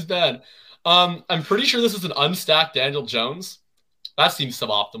 It seems bad. I'm pretty sure this is an unstacked Daniel Jones. That seems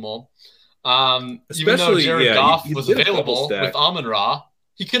suboptimal. Even though Jared Goff was available with Amon-Ra,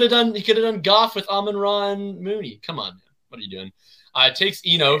 he could have done Goff with Amon-Ra and Mooney. Come on, man. What are you doing? It takes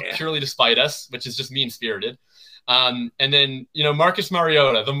Eno purely to spite us, which is just mean-spirited. And then, Marcus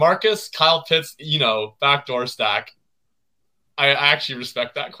Mariota, the Marcus, Kyle Pitts, backdoor stack. I actually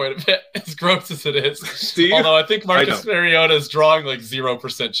respect that quite a bit, as gross as it is. Although I think Marcus Mariota is drawing like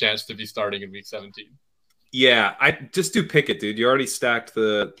 0% chance to be starting in week 17. Yeah, I just do Pickett, dude. You already stacked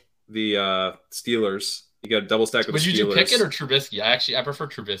the Steelers. You got a double stack with the Steelers. Would you do Pickett or Trubisky? I prefer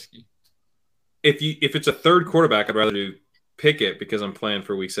Trubisky. If it's a third quarterback, I'd rather do Pickett because I'm playing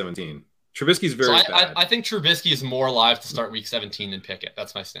for week 17. Trubisky's very bad. I think Trubisky is more live to start week 17 than Pickett.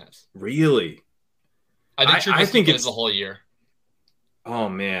 That's my stance. Really? I think Trubisky plays the whole year. Oh,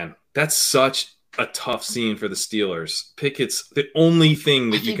 man. That's such a tough scene for the Steelers. Pickett's the only thing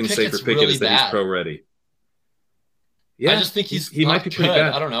that you can say for Pickett is that he's pro ready. Yeah, I just think he might be pretty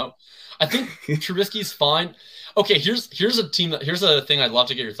bad. I don't know. I think Trubisky's fine. Okay, here's a thing I'd love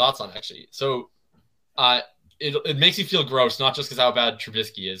to get your thoughts on, actually. So it makes you feel gross, not just because how bad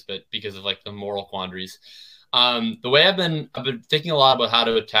Trubisky is, but because of like the moral quandaries. The way I've been thinking a lot about how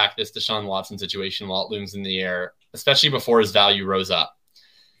to attack this Deshaun Watson situation while it looms in the air, especially before his value rose up.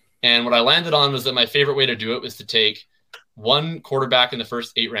 And what I landed on was that my favorite way to do it was to take one quarterback in the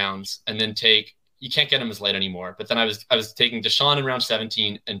first 8 rounds and then you can't get him as late anymore. But then I was taking Deshaun in round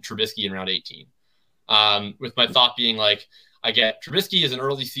 17 and Trubisky in round 18. With my thought being like, I get Trubisky is an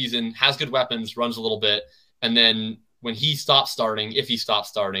early season, has good weapons, runs a little bit. And then when he stops starting, if he stops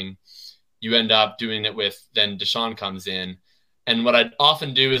starting, you end up doing it with then Deshaun comes in. And what I'd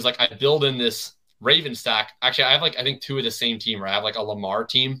often do is like I build in this Raven stack. Actually, I have I think 2 of the same team, where I have like a Lamar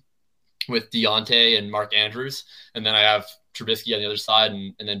team with Deontay and Mark Andrews. And then I have Trubisky on the other side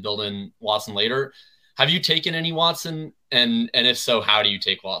and then build in Watson later. Have you taken any Watson? And if so, how do you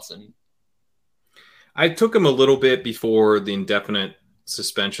take Watson? I took him a little bit before the indefinite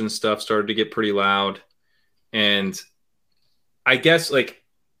suspension stuff started to get pretty loud. And I guess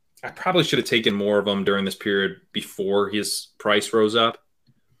I probably should have taken more of them during this period before his price rose up.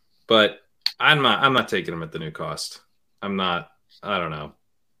 But I'm not taking him at the new cost. I don't know.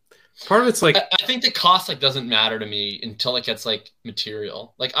 Part of it's like I think the cost doesn't matter to me until it gets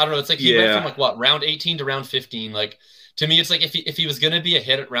material. I don't know. It's he went from round 18 to round 15. To me, it's if he was going to be a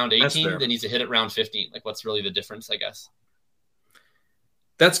hit at round 18, then he's a hit at round 15. What's really the difference? I guess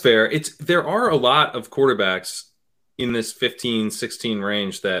that's fair. There are a lot of quarterbacks in this 15, 16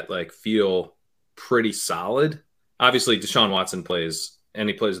 range that feel pretty solid. Obviously, Deshaun Watson plays, and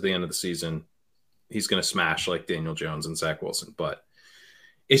he plays at the end of the season. He's going to smash Daniel Jones and Zach Wilson, but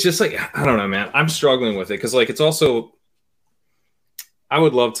it's just I don't know, man. I'm struggling with it because it's also I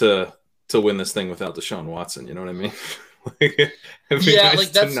would love to win this thing without Deshaun Watson. You know what I mean? It'd be nice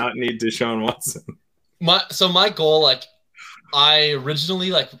to not need Deshaun Watson. My goal, I originally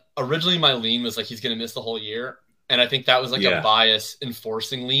my lean was he's going to miss the whole year, and I think that was a bias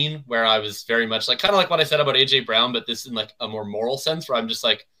enforcing lean where I was very much kind of what I said about AJ Brown, but this in a more moral sense where I'm just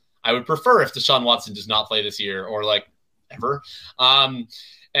I would prefer if Deshaun Watson does not play this year or ever.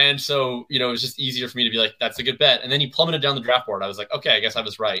 And so, it was just easier for me to be that's a good bet. And then he plummeted down the draft board. I was okay, I guess I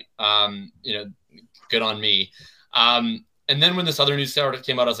was right. Good on me. And then when this other news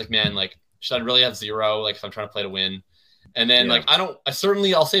came out, I was man, should I really have 0? If I'm trying to play to win. And then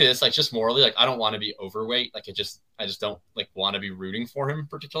I'll say this, just morally, I don't want to be overweight. I just don't want to be rooting for him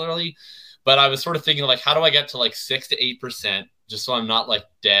particularly. But I was sort of thinking how do I get to 6 to 8% just so I'm not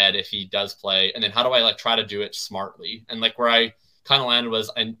dead if he does play? And then how do I try to do it smartly? And where I kind of landed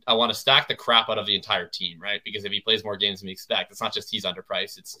was I want to stack the crap out of the entire team, right? Because if he plays more games than we expect, it's not just he's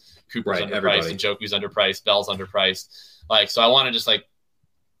underpriced. It's Cooper's underpriced and Njoku's underpriced, Bell's underpriced. So I want to just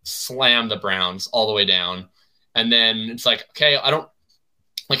slam the Browns all the way down. And then it's okay, I don't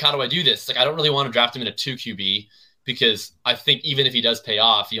how do I do this? I don't really want to draft him in a 2 QB because I think even if he does pay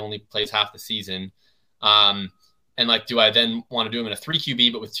off, he only plays half the season. And do I then want to do him in a 3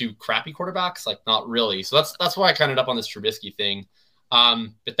 QB, but with 2 crappy quarterbacks? Not really. So that's why I kind of ended up on this Trubisky thing.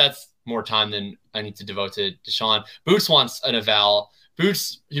 But that's more time than I need to devote to Deshaun. Boots wants an eval.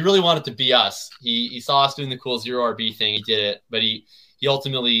 Boots, he really wanted to be us. He saw us doing the cool 0 RB thing. He did it, but he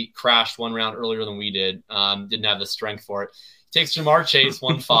ultimately crashed 1 round earlier than we did. Didn't have the strength for it. He takes Jamar Chase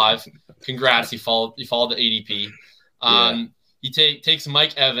 1-5. Congrats. He followed the ADP. He takes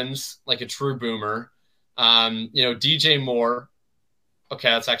Mike Evans like a true boomer. DJ Moore Okay,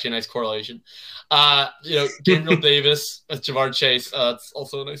 that's actually a nice correlation. Gabriel Davis with Jamar Chase. That's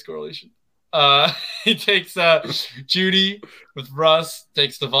also a nice correlation. He takes Judy with Russ,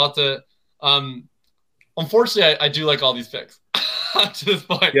 takes Devonta. Unfortunately, I do like all these picks to this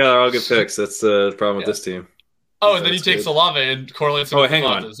point. Yeah, they're all good picks. That's the problem with this team. Oh, and then he takes Olave and correlates with hang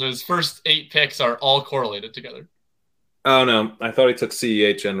Devonta. on. So his first 8 picks are all correlated together. Oh, no. I thought he took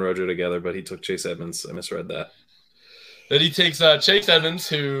CEH and Rojo together, but he took Chase Edmonds. I misread that. Then he takes Chase Edmonds,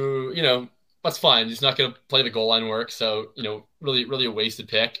 who, that's fine. He's not going to play the goal line work. So, really, really a wasted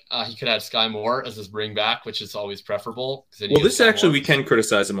pick. He could add Sky Moore as his bring back, which is always preferable. Well, this actually we can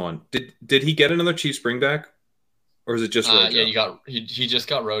criticize him on. Did he get another Chiefs bring back? Or is it just Rojo? Yeah, he just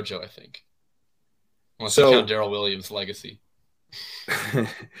got Rojo, I think. Unless you count Darrell Williams' legacy.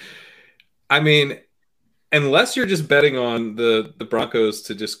 I mean, unless you're just betting on the Broncos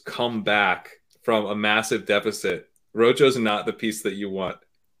to just come back from a massive deficit, Rojo's not the piece that you want.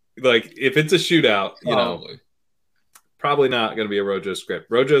 Like, if it's a shootout, probably not going to be a Rojo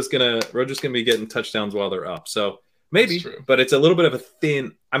script. Rojo's gonna be getting touchdowns while they're up. So maybe, but it's a little bit of a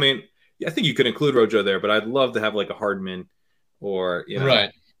thin. I mean, I think you could include Rojo there, but I'd love to have like a Hardman or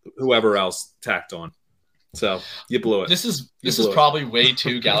whoever else tacked on. So you blew it. This is probably way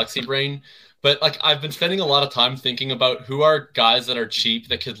too Galaxy brain. But like I've been spending a lot of time thinking about who are guys that are cheap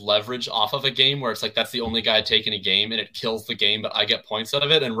that could leverage off of a game where it's like that's the only guy taking a game and it kills the game, but I get points out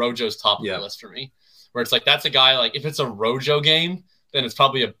of it. And Rojo's top of the list for me. Where it's like that's a guy like if it's a Rojo game, then it's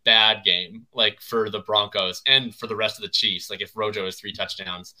probably a bad game like for the Broncos and for the rest of the Chiefs. Like if Rojo has 3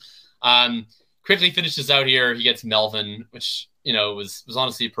 touchdowns. Quickly finishes out here. He gets Melvin, which was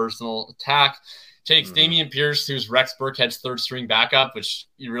honestly a personal attack. Takes Damian Pierce, who's Rex Burkhead's 3rd string backup, which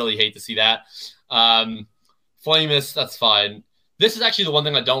you really hate to see that. Flamus, that's fine. This is actually the one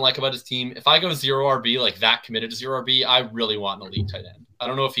thing I don't like about his team. If I go 0 RB, like that committed to 0 RB, I really want an elite tight end. I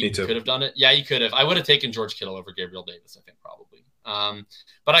don't know if he could have done it. Yeah, he could have. I would have taken George Kittle over Gabriel Davis, I think, probably.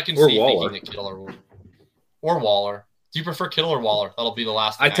 But I can see thinking that Kittle or Waller. Do you prefer Kittle or Waller? That'll be the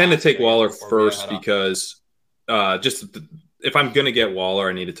last thing I tend to take Waller first because if I'm going to get Waller,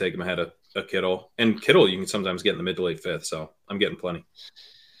 I need to take him ahead of a Kittle. And Kittle, you can sometimes get in the mid to late 5th, so I'm getting plenty.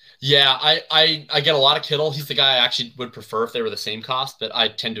 Yeah, I get a lot of Kittle. He's the guy I actually would prefer if they were the same cost, but I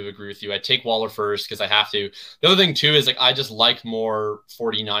tend to agree with you. I take Waller first because I have to. The other thing, too, is like I just like more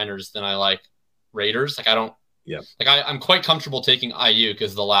 49ers than I like Raiders. Like I don't – like I'm quite comfortable taking IU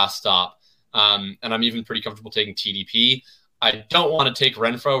because the last stop. And I'm even pretty comfortable taking TDP. I don't want to take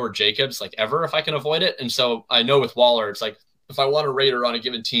Renfro or Jacobs like ever if I can avoid it. And so I know with Waller, it's like if I want a Raider on a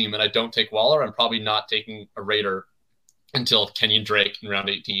given team and I don't take Waller, I'm probably not taking a Raider until Kenyon Drake in round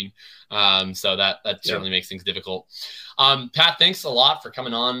 18. So that certainly makes things difficult. Pat, thanks a lot for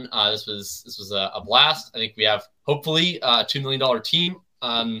coming on. This was a blast. I think we have hopefully a $2 million team.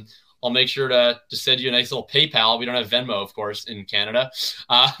 I'll make sure to send you a nice little PayPal. We don't have Venmo, of course, in Canada,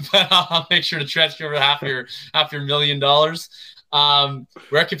 but I'll make sure to transfer over half your $1 million.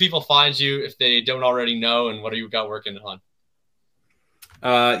 Where can people find you if they don't already know, and what have you got working on?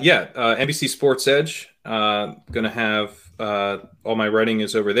 NBC Sports Edge. Going to have all my writing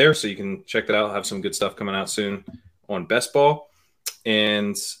is over there, so you can check that out. I'll have some good stuff coming out soon on Best Ball.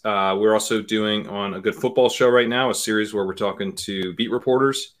 And we're also doing on A Good Football Show right now, a series where we're talking to beat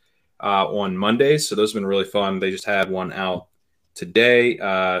reporters on Mondays. So those have been really fun. They just had one out today.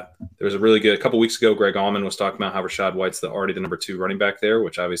 There was a couple weeks ago, Greg Allman was talking about how Rashad White's already the number 2 running back there,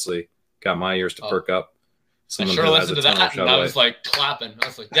 which obviously got my ears to perk up. I sure listened to that, and I was like clapping. I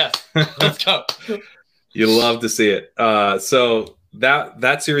was like, yes, let's go. You love to see it. So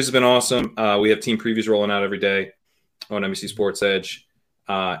that series has been awesome. We have team previews rolling out every day on NBC Sports Edge.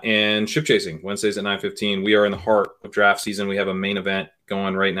 And Ship Chasing, Wednesdays at 9:15. We are in the heart of draft season. We have a main event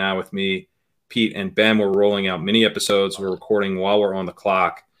going right now with me, Pete, and Ben. We're rolling out mini episodes. We're recording while we're on the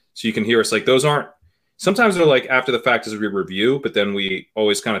clock. So you can hear us. Like, those aren't – sometimes they're like after the fact as we review, but then we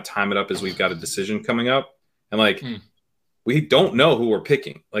always kind of time it up as we've got a decision coming up. And, we don't know who we're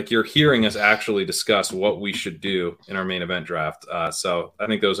picking. Like, you're hearing us actually discuss what we should do in our main event draft. So I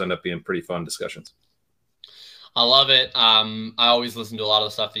think those end up being pretty fun discussions. I love it. I always listen to a lot of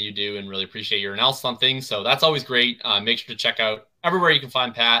the stuff that you do and really appreciate your analysis on things. So that's always great. Make sure to check out everywhere you can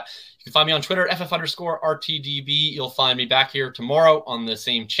find Pat. You can find me on Twitter, FF_RTDB. You'll find me back here tomorrow on the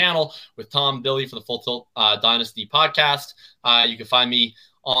same channel with Tom Billy for the Full Tilt Dynasty podcast. You can find me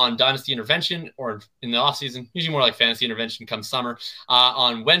on Dynasty Intervention, or in the off season, usually more like Fantasy Intervention come summer,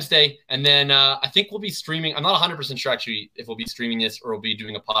 on Wednesday. And then I think we'll be streaming. I'm not 100% sure actually if we'll be streaming this or we'll be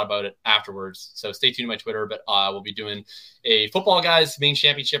doing a pod about it afterwards. So stay tuned to my Twitter, but we'll be doing a Football Guys main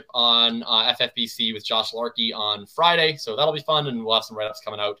championship on FFBC with Josh Larkey on Friday. So that'll be fun, and we'll have some write-ups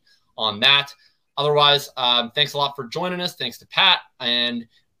coming out on that. Otherwise, thanks a lot for joining us. Thanks to Pat, and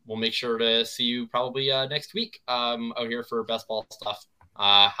we'll make sure to see you probably next week out here for best ball stuff.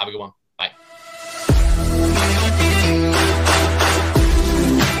 Have a good one.